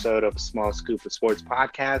episode of Small Scoop of Sports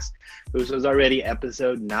podcast. This was already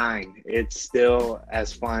episode 9. It's still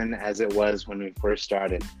as fun as it was when we first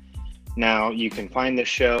started. Now, you can find the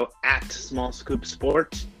show at Small Scoop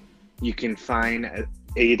Sports. You can find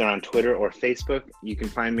either on Twitter or Facebook. You can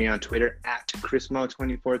find me on Twitter at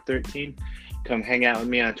ChrisMo2413. Come hang out with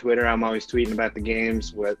me on Twitter. I'm always tweeting about the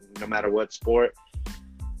games, no matter what sport.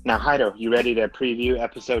 Now, Heido, you ready to preview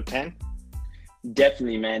episode 10?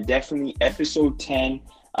 Definitely, man. Definitely. Episode 10,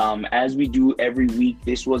 as we do every week.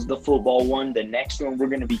 This was the football one. The next one, we're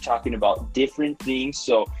going to be talking about different things.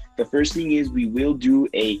 So the first thing is we will do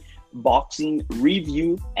a boxing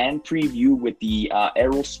review and preview with the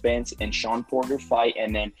Errol Spence and Sean Porter fight.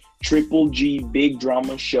 And then Triple G Big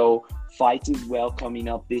Drama Show fights as well coming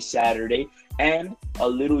up this Saturday. And a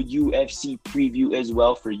little UFC preview as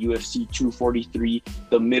well for UFC 243.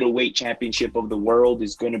 The middleweight championship of the world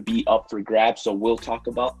is going to be up for grabs, so we'll talk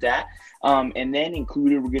about that. And then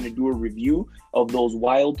included, we're going to do a review of those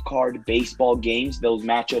wild card baseball games, those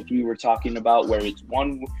matchups we were talking about where it's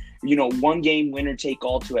one game winner take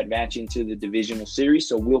all to advance into the divisional series.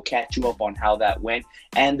 So we'll catch you up on how that went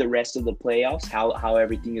and the rest of the playoffs, how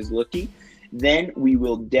everything is looking. Then we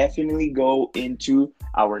will definitely go into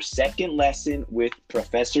our second lesson with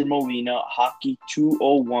Professor Molina. Hockey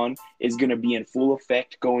 201 is going to be in full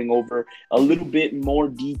effect, going over a little bit more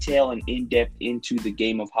detail and in-depth into the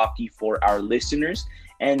game of hockey for our listeners.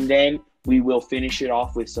 And then We will finish it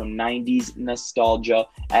off with some 90s nostalgia.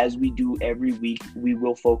 As we do every week, we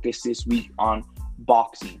will focus this week on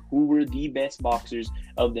boxing. Who were the best boxers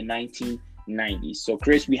of the 1990s? So,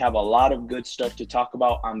 Chris, we have a lot of good stuff to talk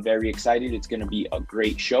about. I'm very excited. It's going to be a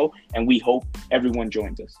great show, and we hope everyone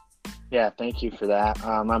joins us. Yeah, thank you for that.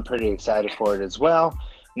 I'm pretty excited for it as well.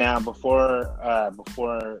 Now,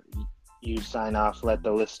 before you sign off, let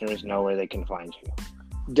the listeners know where they can find you.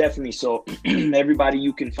 Definitely. So, everybody,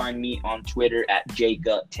 you can find me on Twitter at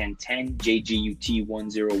jgut1010,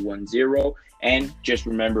 JGUT1010. And just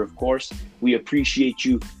remember, of course, we appreciate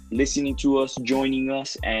you listening to us, joining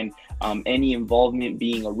us, and any involvement,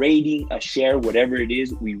 being a rating, a share, whatever it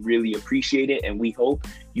is, we really appreciate it. And we hope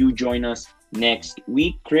you join us next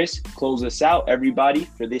week. Chris, close us out. Everybody,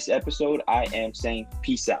 for this episode, I am saying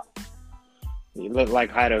peace out. Like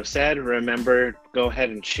Heido said, remember, go ahead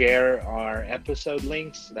and share our episode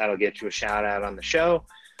links. That'll get you a shout out on the show.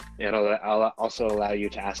 It'll also allow you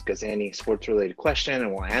to ask us any sports related question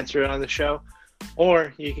and we'll answer it on the show.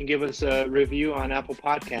 Or you can give us a review on Apple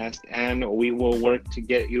Podcast and we will work to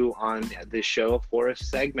get you on this show for a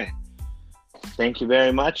segment. Thank you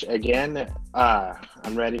very much. Again,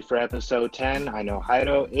 I'm ready for episode 10. I know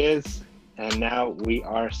Heido is. And now we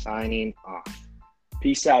are signing off.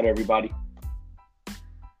 Peace out, everybody.